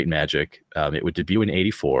series, was Might and Magic. It would debut in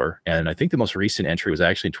 '84, and I think the most recent entry was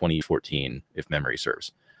actually in 2014, if memory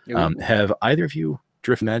serves. Have either of you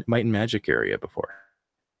drift Might and Magic area before?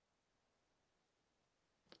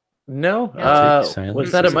 No.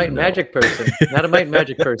 Was not a Might and Magic person. Not a Might and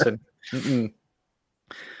Magic person. Mm-mm.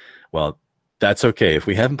 Well, that's okay. If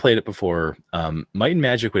we haven't played it before, Might and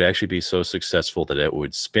Magic would actually be so successful that it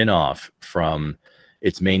would spin off from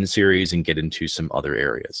its main series and get into some other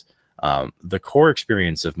areas. The core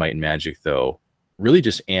experience of Might and Magic, though, really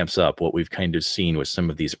just amps up what we've kind of seen with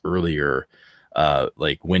some of these earlier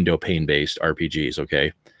like window pane based RPGs,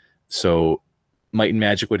 okay? So Might and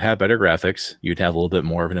Magic would have better graphics. You'd have a little bit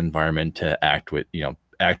more of an environment to act with.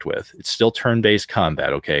 It's still turn-based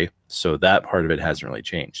combat, okay? So that part of it hasn't really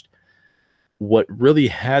changed. What really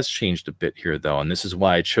has changed a bit here, though, and this is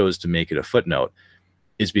why I chose to make it a footnote,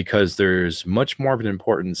 is because there's much more of an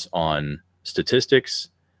importance on statistics,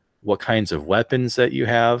 what kinds of weapons that you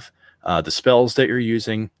have, the spells that you're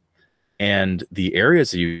using, and the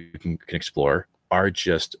areas that you can explore are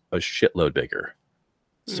just a shitload bigger.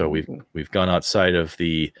 So we've gone outside of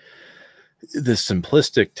the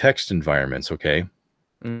simplistic text environments, okay,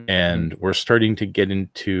 and we're starting to get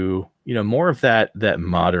into more of that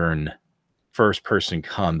modern first person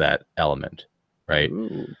combat element, right?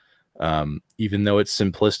 Even though it's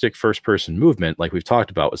simplistic first person movement, like we've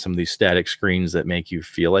talked about with some of these static screens that make you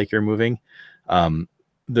feel like you're moving,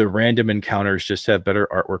 the random encounters just have better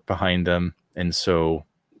artwork behind them, and so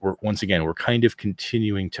we're kind of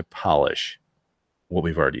continuing to polish what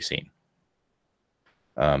we've already seen.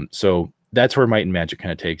 So that's where Might and Magic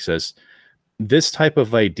kind of takes us. This type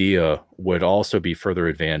of idea would also be further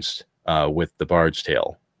advanced with the Bard's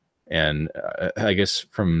Tale. And I guess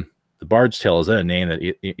from the Bard's Tale, is that a name that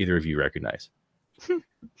either of you recognize?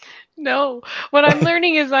 No. What I'm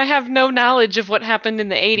learning is I have no knowledge of what happened in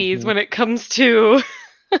the 80s when it comes to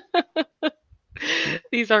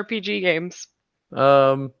these RPG games.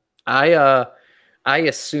 I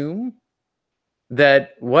assume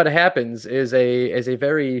that what happens is a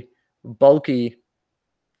very bulky,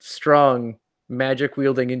 strong, magic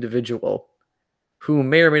wielding individual who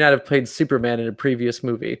may or may not have played Superman in a previous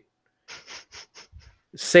movie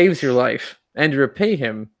saves your life, and to repay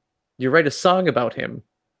him, you write a song about him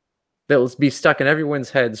that will be stuck in everyone's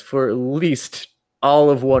heads for at least all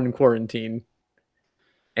of one quarantine,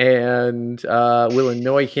 and will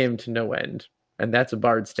annoy him to no end. And that's a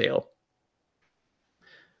Bard's Tale.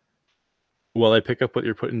 Well, I pick up what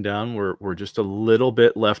you're putting down. We're just a little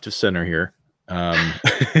bit left of center here.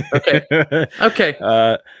 Okay.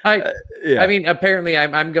 Yeah. I mean, apparently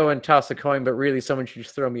I'm going toss a coin, but really someone should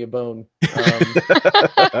just throw me a bone.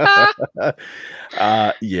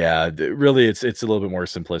 Yeah, really, it's a little bit more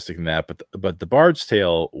simplistic than that. But the Bard's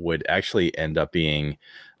Tale would actually end up being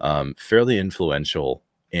fairly influential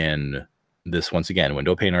in this, once again,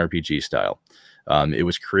 window pane RPG style. It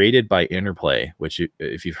was created by Interplay, which,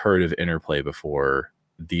 if you've heard of Interplay before,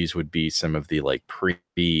 these would be some of the like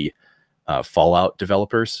pre Fallout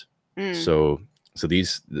developers. So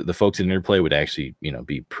the folks in Interplay would actually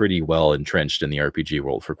be pretty well entrenched in the RPG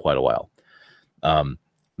world for quite a while.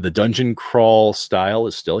 The dungeon crawl style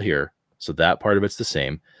is still here, so that part of it's the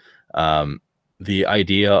same. The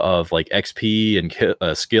idea of like XP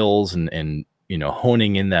and skills and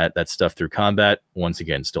honing in that stuff through combat, once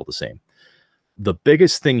again, still the same. The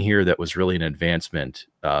biggest thing here that was really an advancement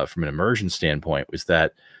from an immersion standpoint was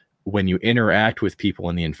that when you interact with people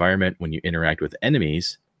in the environment, when you interact with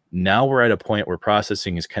enemies, now we're at a point where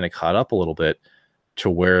processing is kind of caught up a little bit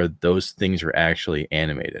to where those things are actually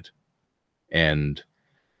animated. And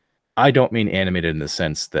I don't mean animated in the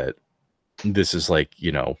sense that this is like,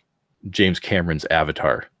 James Cameron's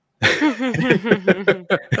Avatar.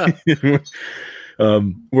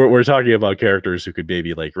 We're talking about characters who could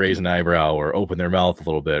maybe like raise an eyebrow or open their mouth a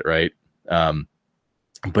little bit, right?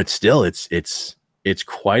 But still, it's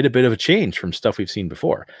quite a bit of a change from stuff we've seen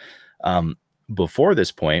before. Before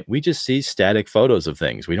this point, we just see static photos of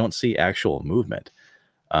things. We don't see actual movement.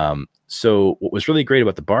 So what was really great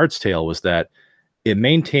about the Bard's Tale was that it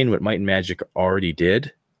maintained what Might and Magic already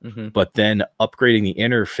did, but then upgrading the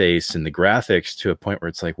interface and the graphics to a point where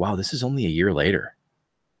it's like, wow, this is only a year later.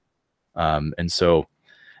 And so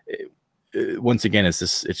once again, it's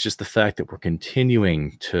just the fact that we're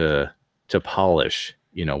continuing to polish,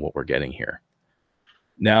 what we're getting here.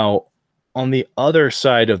 Now, on the other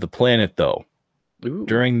side of the planet, though,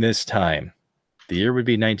 during this time, the year would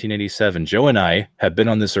be 1987. Joe and I have been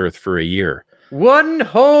on this earth for a year. One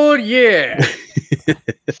whole year.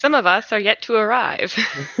 Some of us are yet to arrive.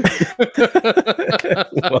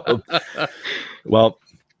 Well,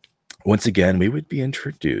 once again, we would be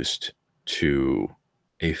introduced to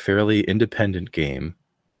a fairly independent game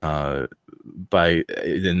by,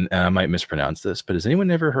 and I might mispronounce this, but has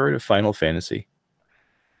anyone ever heard of Final Fantasy?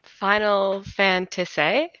 Final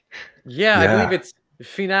Fantasy? Yeah, I believe it's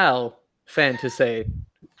Final Fantasy.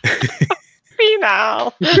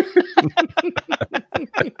 Final.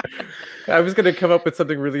 I was gonna come up with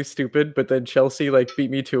something really stupid, but then Chelsea beat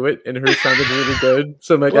me to it, and hers sounded really good.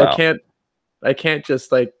 So I'm like, wow. I can't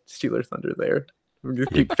just steal her thunder there. I'm gonna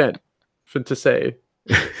keep Fantasy.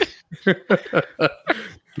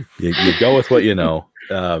 You go with what you know.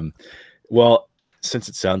 Well, since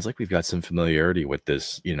it sounds like we've got some familiarity with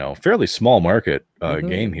this, fairly small market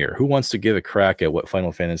game here, who wants to give a crack at what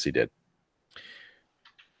Final Fantasy did?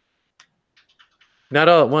 Not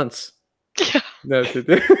all at once. Yeah. No,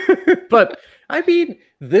 but I mean,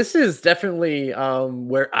 this is definitely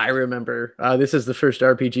where I remember. This is the first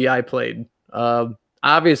RPG I played.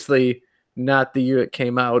 Obviously, not the year it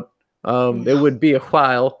came out. It would be a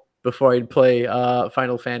while before I'd play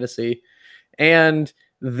Final Fantasy. And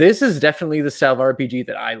this is definitely the style of RPG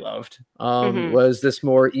that I loved. Was this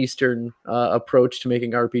more Eastern approach to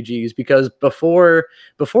making RPGs? Because before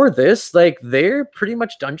this, like, they're pretty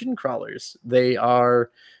much dungeon crawlers. They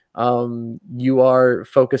are you are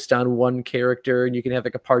focused on one character, and you can have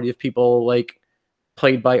like a party of people like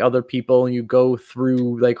played by other people, and you go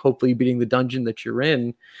through like hopefully beating the dungeon that you're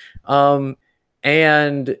in.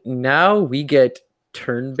 And now we get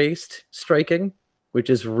turn-based striking, which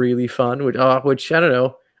is really fun. Which I don't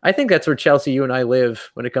know. I think that's where Chelsea, you and I live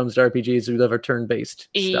when it comes to RPGs. We love our turn-based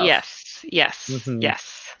stuff. Yes.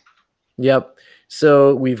 Yep.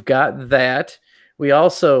 So we've got that. We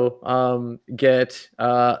also get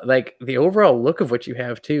like the overall look of what you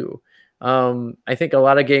have too. I think a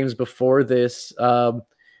lot of games before this,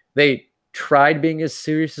 they tried being as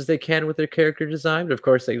serious as they can with their character design, but of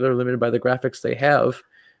course they're limited by the graphics they have.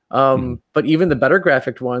 But even the better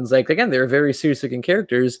graphic ones, like, again, they're very serious looking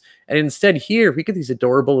characters, and instead here we get these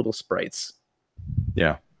adorable little sprites.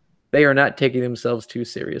 Yeah, they are not taking themselves too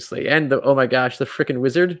seriously. And oh my gosh, the freaking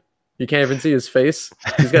wizard! You can't even see his face.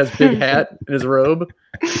 He's got his big hat and his robe.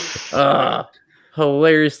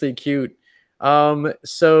 Hilariously cute.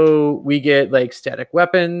 So we get like static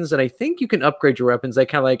weapons, and I think you can upgrade your weapons. Like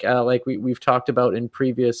kind of like we've talked about in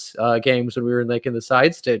previous games when we were in the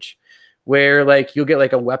side stitch, where like you'll get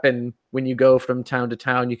like a weapon when you go from town to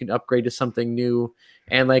town. You can upgrade to something new,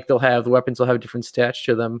 and like the weapons will have different stats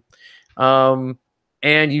to them.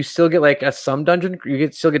 And you still get like still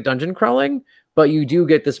get dungeon crawling, but you do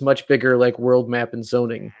get this much bigger like world map and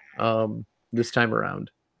zoning this time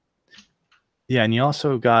around. Yeah, and you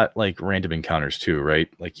also got like random encounters too, right?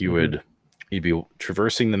 Like you'd be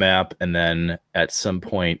traversing the map, and then at some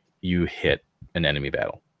point you hit an enemy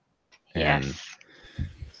battle. Yes.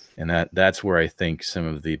 And that's where I think some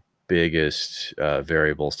of the biggest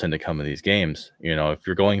variables tend to come in these games. You know, if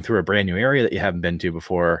you're going through a brand new area that you haven't been to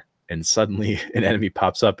before, and suddenly an enemy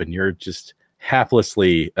pops up and you're just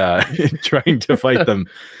haplessly trying to fight them,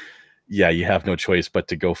 yeah, you have no choice but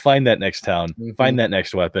to go find that next town, find that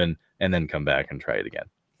next weapon, and then come back and try it again.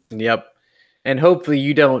 Yep. And hopefully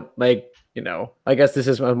you don't I guess this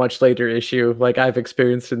is a much later issue, like I've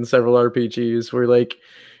experienced in several RPGs, where like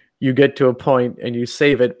you get to a point and you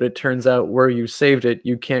save it, but it turns out where you saved it,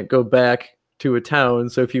 you can't go back to a town.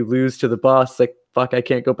 So if you lose to the boss, like, fuck, I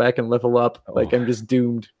can't go back and level up. Like, I'm just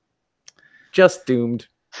doomed. Just doomed.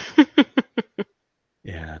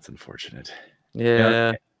 Yeah, that's unfortunate.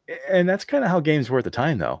 Yeah. And that's kind of how games were at the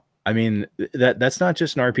time, though. I mean, that's not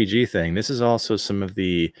just an RPG thing. This is also some of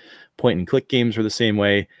the point and click games were the same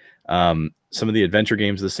way. Some of the adventure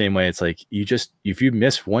games are the same way. It's like if you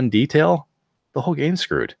miss one detail, the whole game's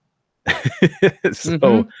screwed.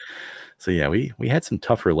 So yeah, we had some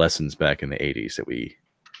tougher lessons back in the 80s that we've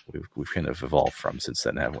kind of evolved from since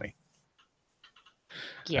then, haven't we?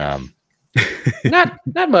 Yeah.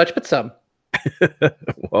 Not much, but some.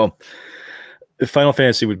 Well, Final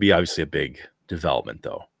Fantasy would be obviously a big development,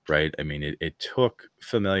 though, right? I mean, it took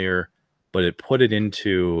familiar, but it put it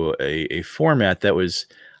into a format that was,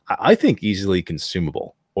 I think, easily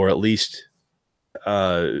consumable, or at least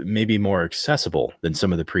maybe more accessible than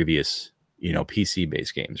some of the previous,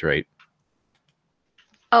 PC-based games, right?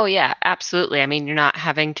 Oh yeah, absolutely. I mean, you're not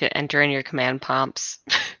having to enter in your command prompts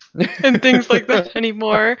and things like that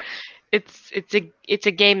anymore. It's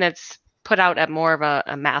a game that's put out at more of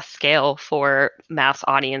a mass scale for mass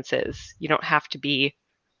audiences. You don't have to be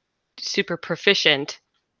super proficient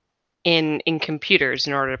in computers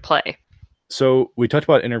in order to play. So we talked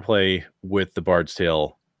about interplay with the Bard's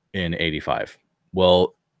Tale in 85.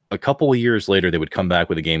 Well, a couple of years later, they would come back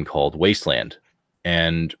with a game called Wasteland.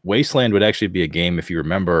 And Wasteland would actually be a game, if you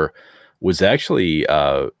remember, was actually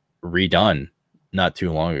redone not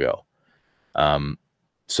too long ago.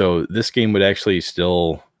 So this game would actually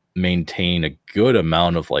still maintain a good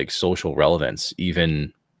amount of like social relevance,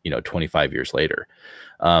 even 25 years later.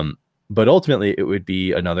 But ultimately, it would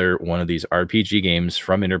be another one of these RPG games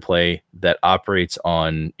from Interplay that operates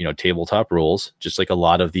on tabletop rules, just like a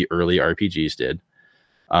lot of the early RPGs did.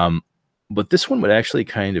 But this one would actually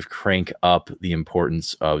kind of crank up the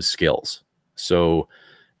importance of skills. So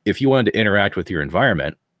if you wanted to interact with your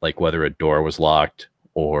environment, like whether a door was locked,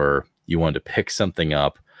 or you wanted to pick something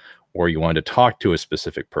up, or you wanted to talk to a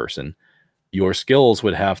specific person, your skills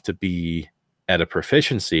would have to be at a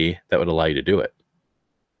proficiency that would allow you to do it.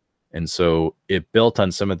 And so it built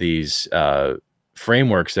on some of these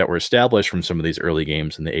frameworks that were established from some of these early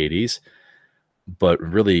games in the 80s, but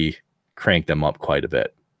really cranked them up quite a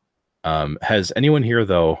bit. Has anyone here,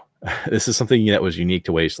 though, this is something that was unique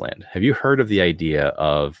to Wasteland. Have you heard of the idea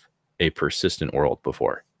of a persistent world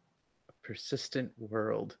before? A persistent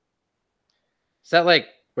world. Is that like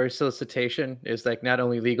where solicitation is like not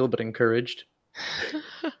only legal but encouraged?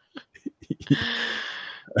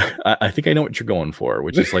 I think I know what you're going for,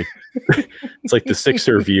 which is like it's like the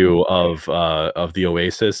Sixer view of the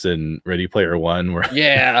Oasis and Ready Player One, where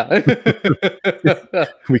Yeah.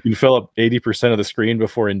 we can fill up 80% of the screen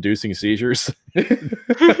before inducing seizures.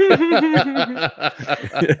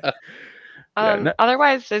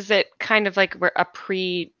 Otherwise, is it kind of like we're a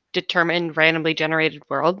predetermined, randomly generated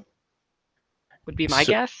world? Would be my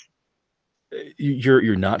guess.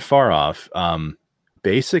 You're not far off.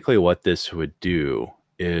 Basically, what this would do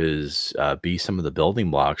is be some of the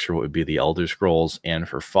building blocks for what would be the Elder Scrolls and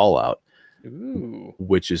for Fallout. Ooh.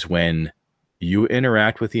 Which is when you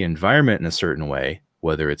interact with the environment in a certain way,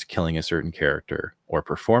 whether it's killing a certain character or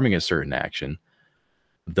performing a certain action,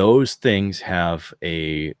 those things have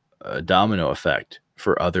a domino effect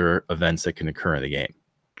for other events that can occur in the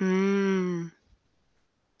game.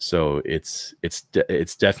 So it's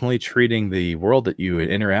definitely treating the world that you would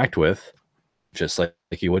interact with just like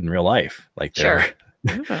you would in real life. Like there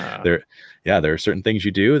are certain things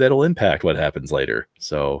you do that'll impact what happens later.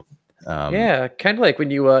 So yeah, kind of like when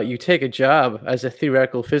you take a job as a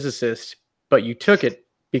theoretical physicist, but you took it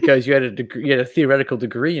because you had a theoretical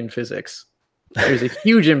degree in physics. There's a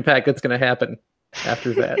huge impact that's going to happen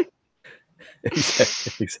after that.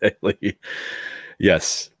 Exactly.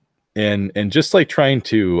 Yes. And just like trying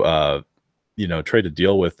to try to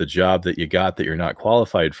deal with the job that you got that you're not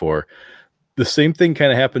qualified for, the same thing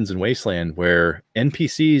kind of happens in Wasteland, where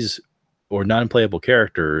NPCs or non-playable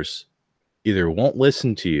characters either won't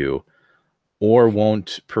listen to you or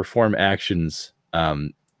won't perform actions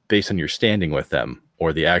based on your standing with them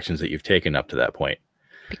or the actions that you've taken up to that point.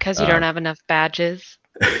 Because you don't have enough badges.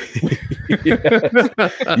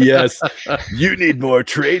 Yes. You need more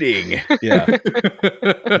training. Yeah.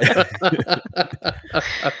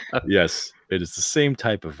 Yes, it is the same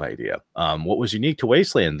type of idea. What was unique to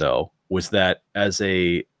Wasteland, though, was that as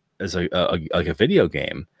a video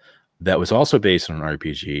game that was also based on an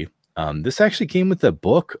RPG, this actually came with a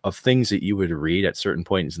book of things that you would read at certain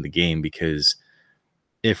points in the game, because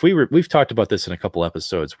we've talked about this in a couple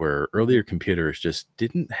episodes where earlier computers just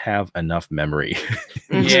didn't have enough memory.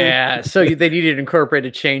 Yeah, so they needed to incorporate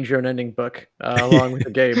a change your own ending book along with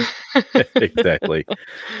the game. Exactly.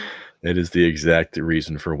 It is the exact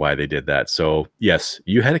reason for why they did that. So yes,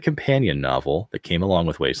 you had a companion novel that came along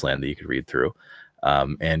with Wasteland that you could read through.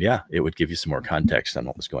 And yeah, it would give you some more context on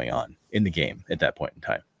what was going on in the game at that point in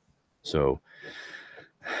time. So,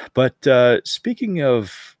 but speaking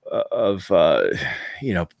of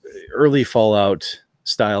early Fallout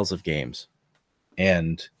styles of games,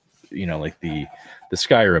 and like the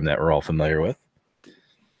Skyrim that we're all familiar with,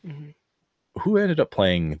 who ended up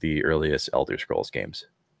playing the earliest Elder Scrolls games?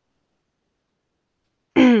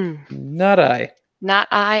 Not I. Not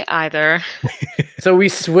I either. So we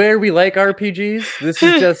swear we like RPGs. This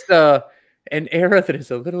is just an era that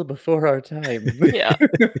is a little before our time. Yeah.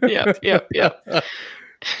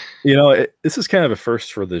 This is kind of a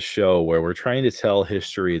first for this show, where we're trying to tell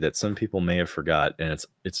history that some people may have forgot, and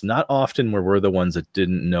it's not often where we're the ones that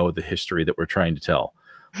didn't know the history that we're trying to tell.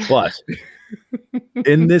 But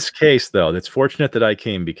in this case, though, it's fortunate that I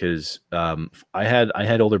came, because I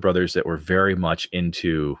had older brothers that were very much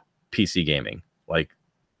into PC gaming, like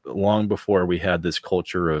long before we had this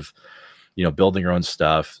culture of building our own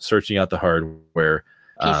stuff, searching out the hardware.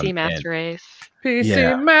 PC Master Race.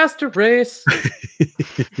 PC Master Race.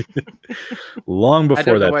 Long before that.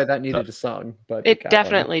 I don't know why that needed a song, but it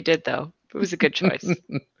definitely did, though. It was a good choice.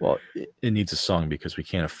 Well, it needs a song because we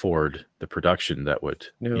can't afford the production that would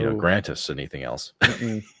grant us anything else.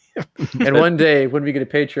 And one day when we get a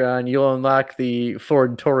Patreon, you'll unlock the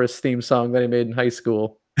Ford Taurus theme song that I made in high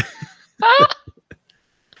school.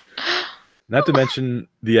 Not to mention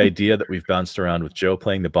the idea that we've bounced around with Joe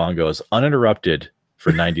playing the bongos uninterrupted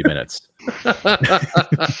for 90 minutes.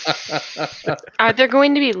 Are there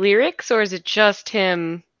going to be lyrics, or is it just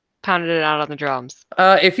him pounding it out on the drums?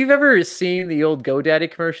 If you've ever seen the old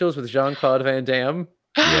GoDaddy commercials with Jean-Claude Van Damme,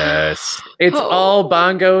 yes, it's all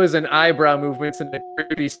bongos and eyebrow movements and a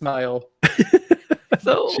creepy smile.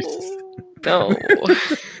 No.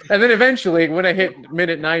 And then eventually, when I hit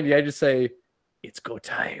minute 90, I just say, "It's go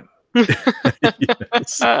time."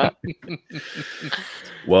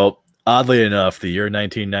 Well, oddly enough, the year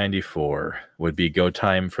 1994 would be go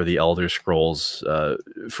time for the Elder Scrolls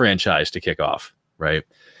franchise to kick off, right?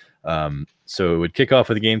 So it would kick off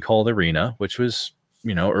with a game called Arena, which was,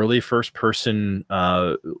 early first person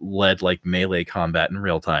led like melee combat in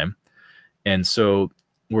real time. And so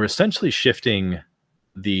we're essentially shifting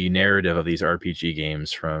the narrative of these RPG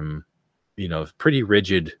games from, pretty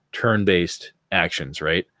rigid turn-based actions,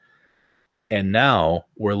 right? And now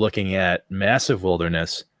we're looking at massive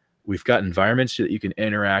wilderness. We've got environments that you can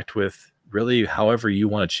interact with really however you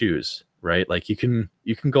want to choose, right? Like you can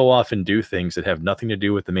go off and do things that have nothing to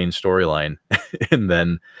do with the main storyline and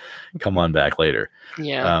then come on back later.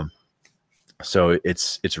 Yeah. So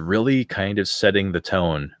it's really kind of setting the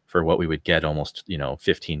tone for what we would get almost,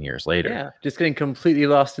 15 years later. Yeah, just getting completely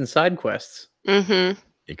lost in side quests. Mm-hmm.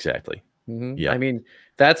 Exactly. I mean,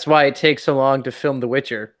 that's why it takes so long to film The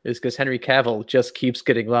Witcher, is because Henry Cavill just keeps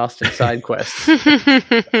getting lost in side quests.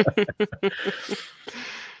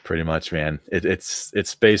 Pretty much, man.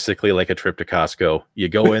 It's basically like a trip to Costco. You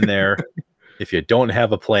go in there. If you don't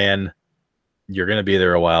have a plan, you're going to be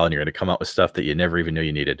there a while, and you're going to come out with stuff that you never even knew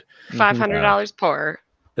you needed. $500 poorer.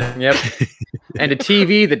 Yep. And a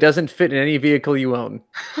TV that doesn't fit in any vehicle you own.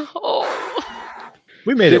 Oh,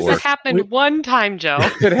 We made it this work. happened one time, Joe.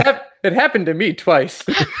 It happened to me twice.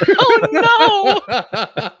 Oh Oh,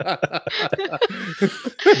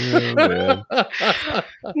 man. no!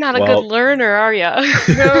 Not a Well- good learner, are you?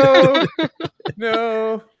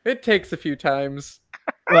 No, it takes a few times.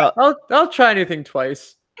 Well, I'll try anything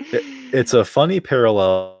twice. it's a funny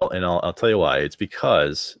parallel, and I'll tell you why. It's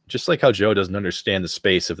because just like how Joe doesn't understand the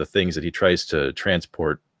space of the things that he tries to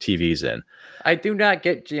transport TVs in. I do not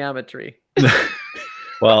get geometry.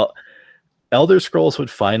 Well, Elder Scrolls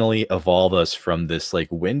would finally evolve us from this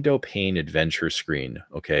like window pane adventure screen,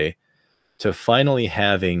 okay, to finally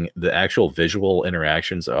having the actual visual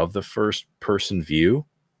interactions of the first person view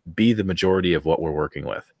be the majority of what we're working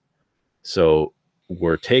with. So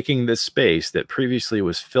we're taking this space that previously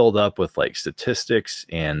was filled up with like statistics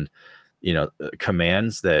and,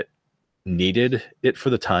 commands that needed it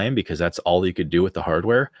for the time because that's all you could do with the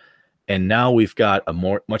hardware. And now we've got a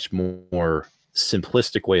much more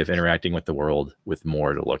simplistic way of interacting with the world with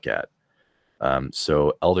more to look at.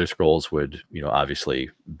 So Elder Scrolls would, obviously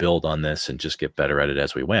build on this and just get better at it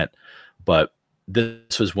as we went. But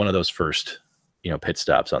this was one of those first, pit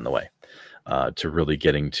stops on the way to really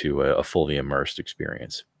getting to a fully immersed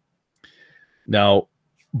experience. Now,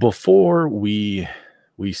 before we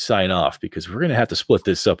sign off, because we're going to have to split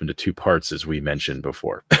this up into two parts, as we mentioned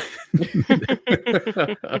before.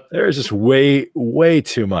 There's just way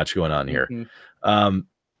too much going on here.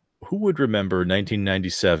 Who would remember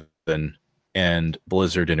 1997 and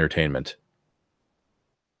Blizzard Entertainment?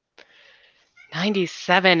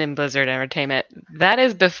 97 in Blizzard Entertainment. That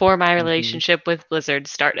is before my relationship with Blizzard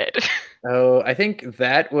started. Oh, I think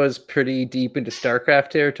that was pretty deep into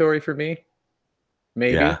StarCraft territory for me.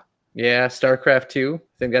 Maybe. Yeah, StarCraft 2. I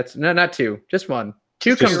think that's not 2, just 1.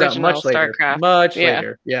 2 Just comes out much later. StarCraft. Much Yeah.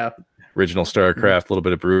 later. Yeah. Original StarCraft, a little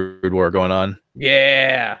bit of Brood War going on.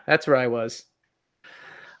 Yeah, that's where I was.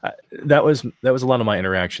 That was a lot of my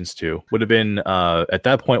interactions too. Would have been at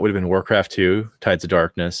that point would have been Warcraft 2, Tides of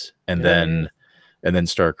Darkness, and then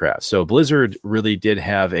StarCraft. So Blizzard really did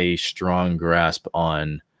have a strong grasp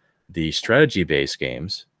on the strategy-based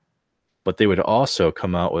games, but they would also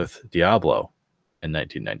come out with Diablo in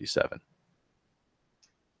 1997.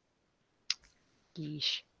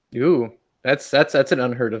 Yeesh. Ooh, that's an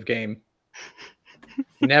unheard of game.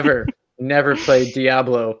 Never played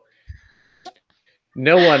Diablo.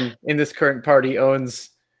 No one in this current party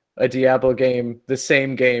owns a Diablo game, the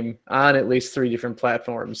same game, on at least 3 different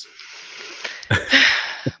platforms.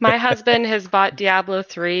 My husband has bought Diablo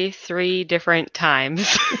 3 different times.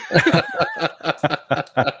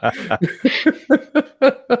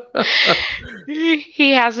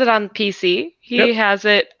 He has it on PC, he has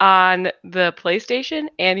it on the PlayStation,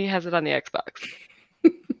 and he has it on the Xbox.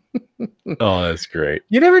 Oh, that's great.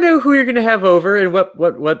 You never know who you're going to have over and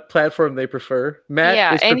what platform they prefer.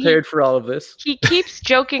 Matt is prepared for all of this. He keeps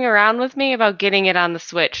joking around with me about getting it on the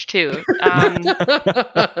Switch, too.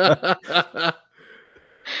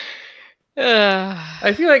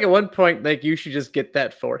 I feel like at one point, like, you should just get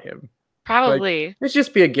that for him. Probably. Like, it's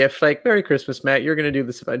just be a gift. Like, Merry Christmas, Matt. You're going to do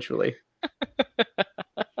this eventually.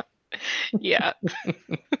 Yeah.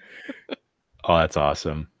 Oh, that's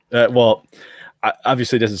awesome. Well,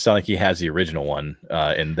 obviously, it doesn't sound like he has the original one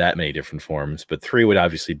in that many different forms, but 3 would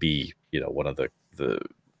obviously be, one of the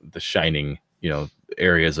shining,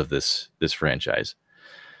 areas of this franchise.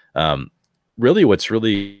 Really, what's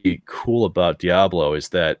really cool about Diablo is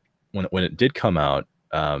that when it did come out,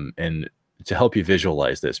 and to help you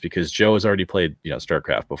visualize this, because Joe has already played,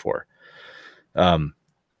 StarCraft before.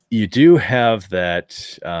 You do have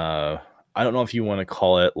that. I don't know if you want to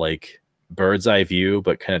call it like bird's eye view,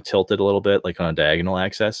 but kind of tilted a little bit, like on a diagonal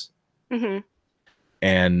axis. Mm-hmm.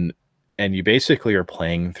 And you basically are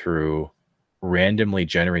playing through randomly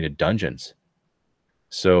generated dungeons.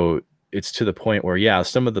 So it's to the point where, yeah,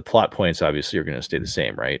 some of the plot points obviously are going to stay the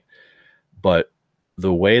same, right? But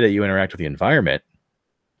the way that you interact with the environment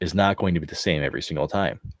is not going to be the same every single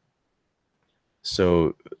time.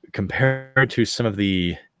 So compared to some of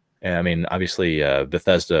the, I mean, obviously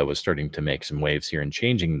Bethesda was starting to make some waves here and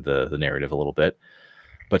changing the narrative a little bit,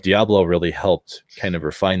 but Diablo really helped kind of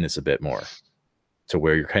refine this a bit more to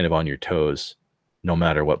where you're kind of on your toes no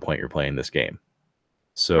matter what point you're playing this game.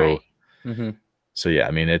 So, so yeah,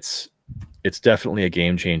 I mean, it's definitely a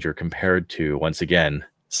game changer compared to, once again,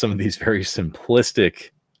 some of these very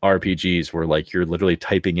simplistic RPGs where like you're literally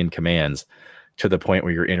typing in commands to the point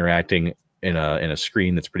where you're interacting in a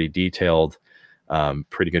screen that's pretty detailed,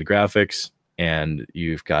 pretty good graphics, and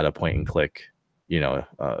you've got a point and click,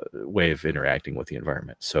 way of interacting with the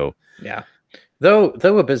environment. So yeah, though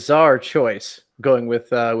a bizarre choice going with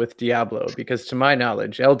Diablo, because to my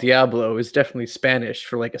knowledge, El Diablo is definitely Spanish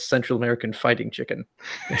for like a Central American fighting chicken.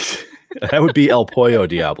 That would be El Pollo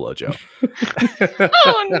Diablo, Joe.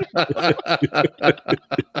 Oh, no.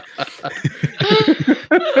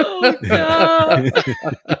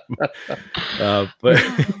 Oh,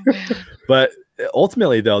 God. But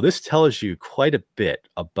ultimately, though, this tells you quite a bit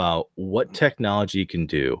about what technology can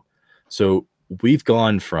do. So we've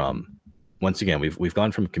gone from, once again, we've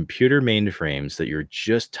gone from computer mainframes that you're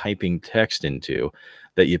just typing text into,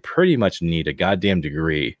 that you pretty much need a goddamn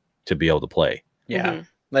degree to be able to play. Yeah.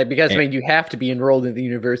 Like, because I mean, you have to be enrolled in the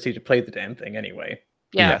university to play the damn thing anyway.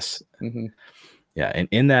 Yeah. Yes. Yeah. And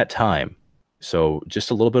in that time, so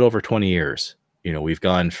just a little bit over 20 years, we've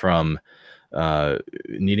gone from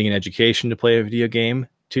needing an education to play a video game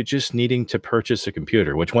to just needing to purchase a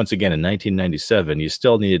computer, which once again, in 1997, you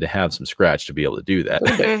still needed to have some scratch to be able to do that.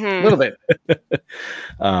 A little bit.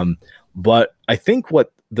 But I think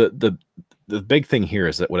what the big thing here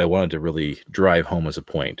is that what I wanted to really drive home as a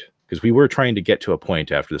point, because we were trying to get to a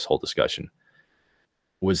point after this whole discussion,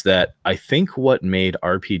 was that I think what made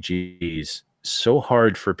RPGs so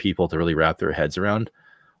hard for people to really wrap their heads around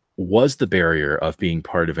was the barrier of being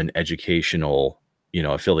part of an educational,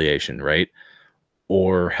 affiliation, right?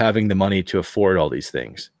 Or having the money to afford all these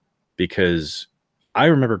things. Because I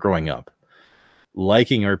remember growing up,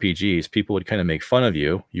 liking RPGs, people would kind of make fun of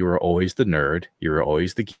you. You were always the nerd. You were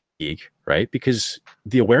always the geek, right? Because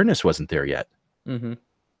the awareness wasn't there yet.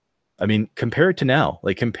 I mean, compare it to now.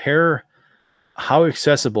 Like, compare how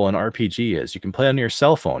accessible an RPG is. You can play on your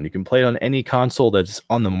cell phone. You can play it on any console that's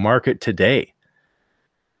on the market today.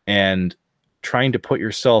 And trying to put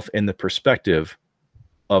yourself in the perspective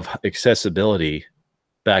of accessibility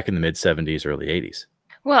back in the mid 70s, early 80s.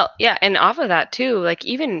 Well, yeah, and off of that too, like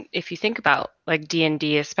even if you think about like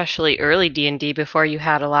D&D, especially early D&D, before you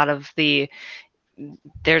had a lot of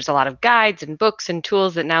there's a lot of guides and books and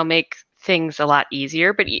tools that now make things a lot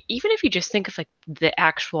easier. But even if you just think of like the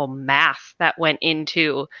actual math that went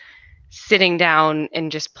into sitting down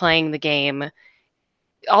and just playing the game,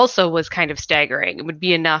 also was kind of staggering. It would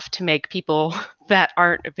be enough to make people that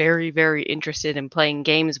aren't very, very interested in playing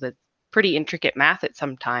games with pretty intricate math at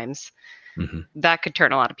sometimes. That could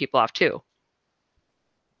turn a lot of people off too.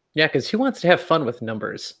 Yeah, because who wants to have fun with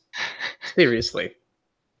numbers? Seriously.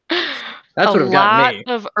 That's what got me. A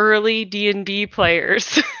lot of early D&D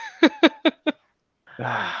players.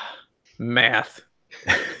 Math.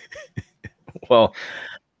 Well,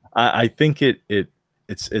 I think it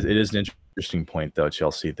is an interesting point, though,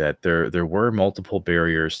 Chelsea, that there were multiple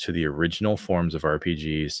barriers to the original forms of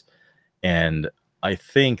RPGs, and I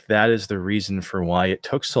think that is the reason for why it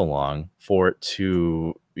took so long for it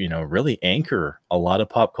to, really anchor a lot of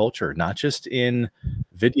pop culture, not just in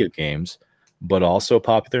video games, but also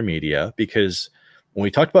popular media. Because when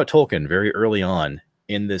we talked about Tolkien very early on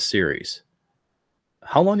in this series,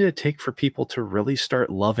 how long did it take for people to really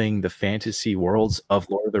start loving the fantasy worlds of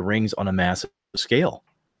Lord of the Rings on a massive scale?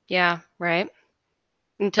 Yeah, right.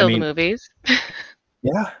 Until the movies.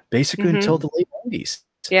 Yeah, basically until the late 90s.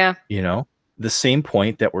 Yeah. The same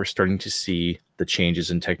point that we're starting to see the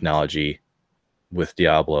changes in technology with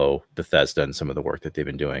Diablo, Bethesda, and some of the work that they've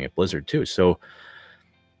been doing at Blizzard too. So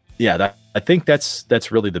yeah, I think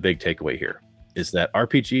that's really the big takeaway here, is that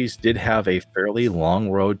RPGs did have a fairly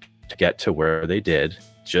long road to get to where they did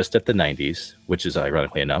just at the 90s, which is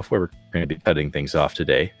ironically enough where we're going to be cutting things off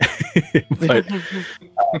today.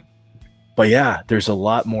 But yeah, there's a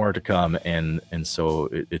lot more to come, and so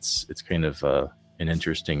it's kind of an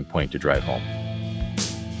interesting point to drive home.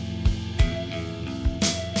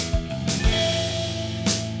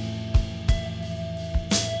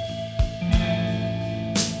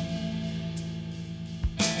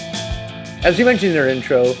 As we mentioned in our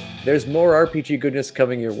intro, there's more RPG goodness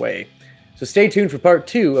coming your way. So stay tuned for part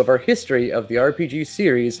 2 of our history of the RPG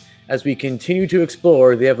series as we continue to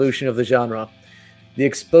explore the evolution of the genre. The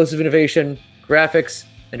explosive innovation, graphics,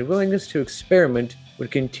 and willingness to experiment would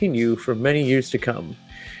continue for many years to come.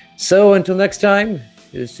 So until next time,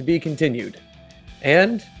 it is to be continued.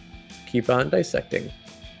 And keep on dissecting.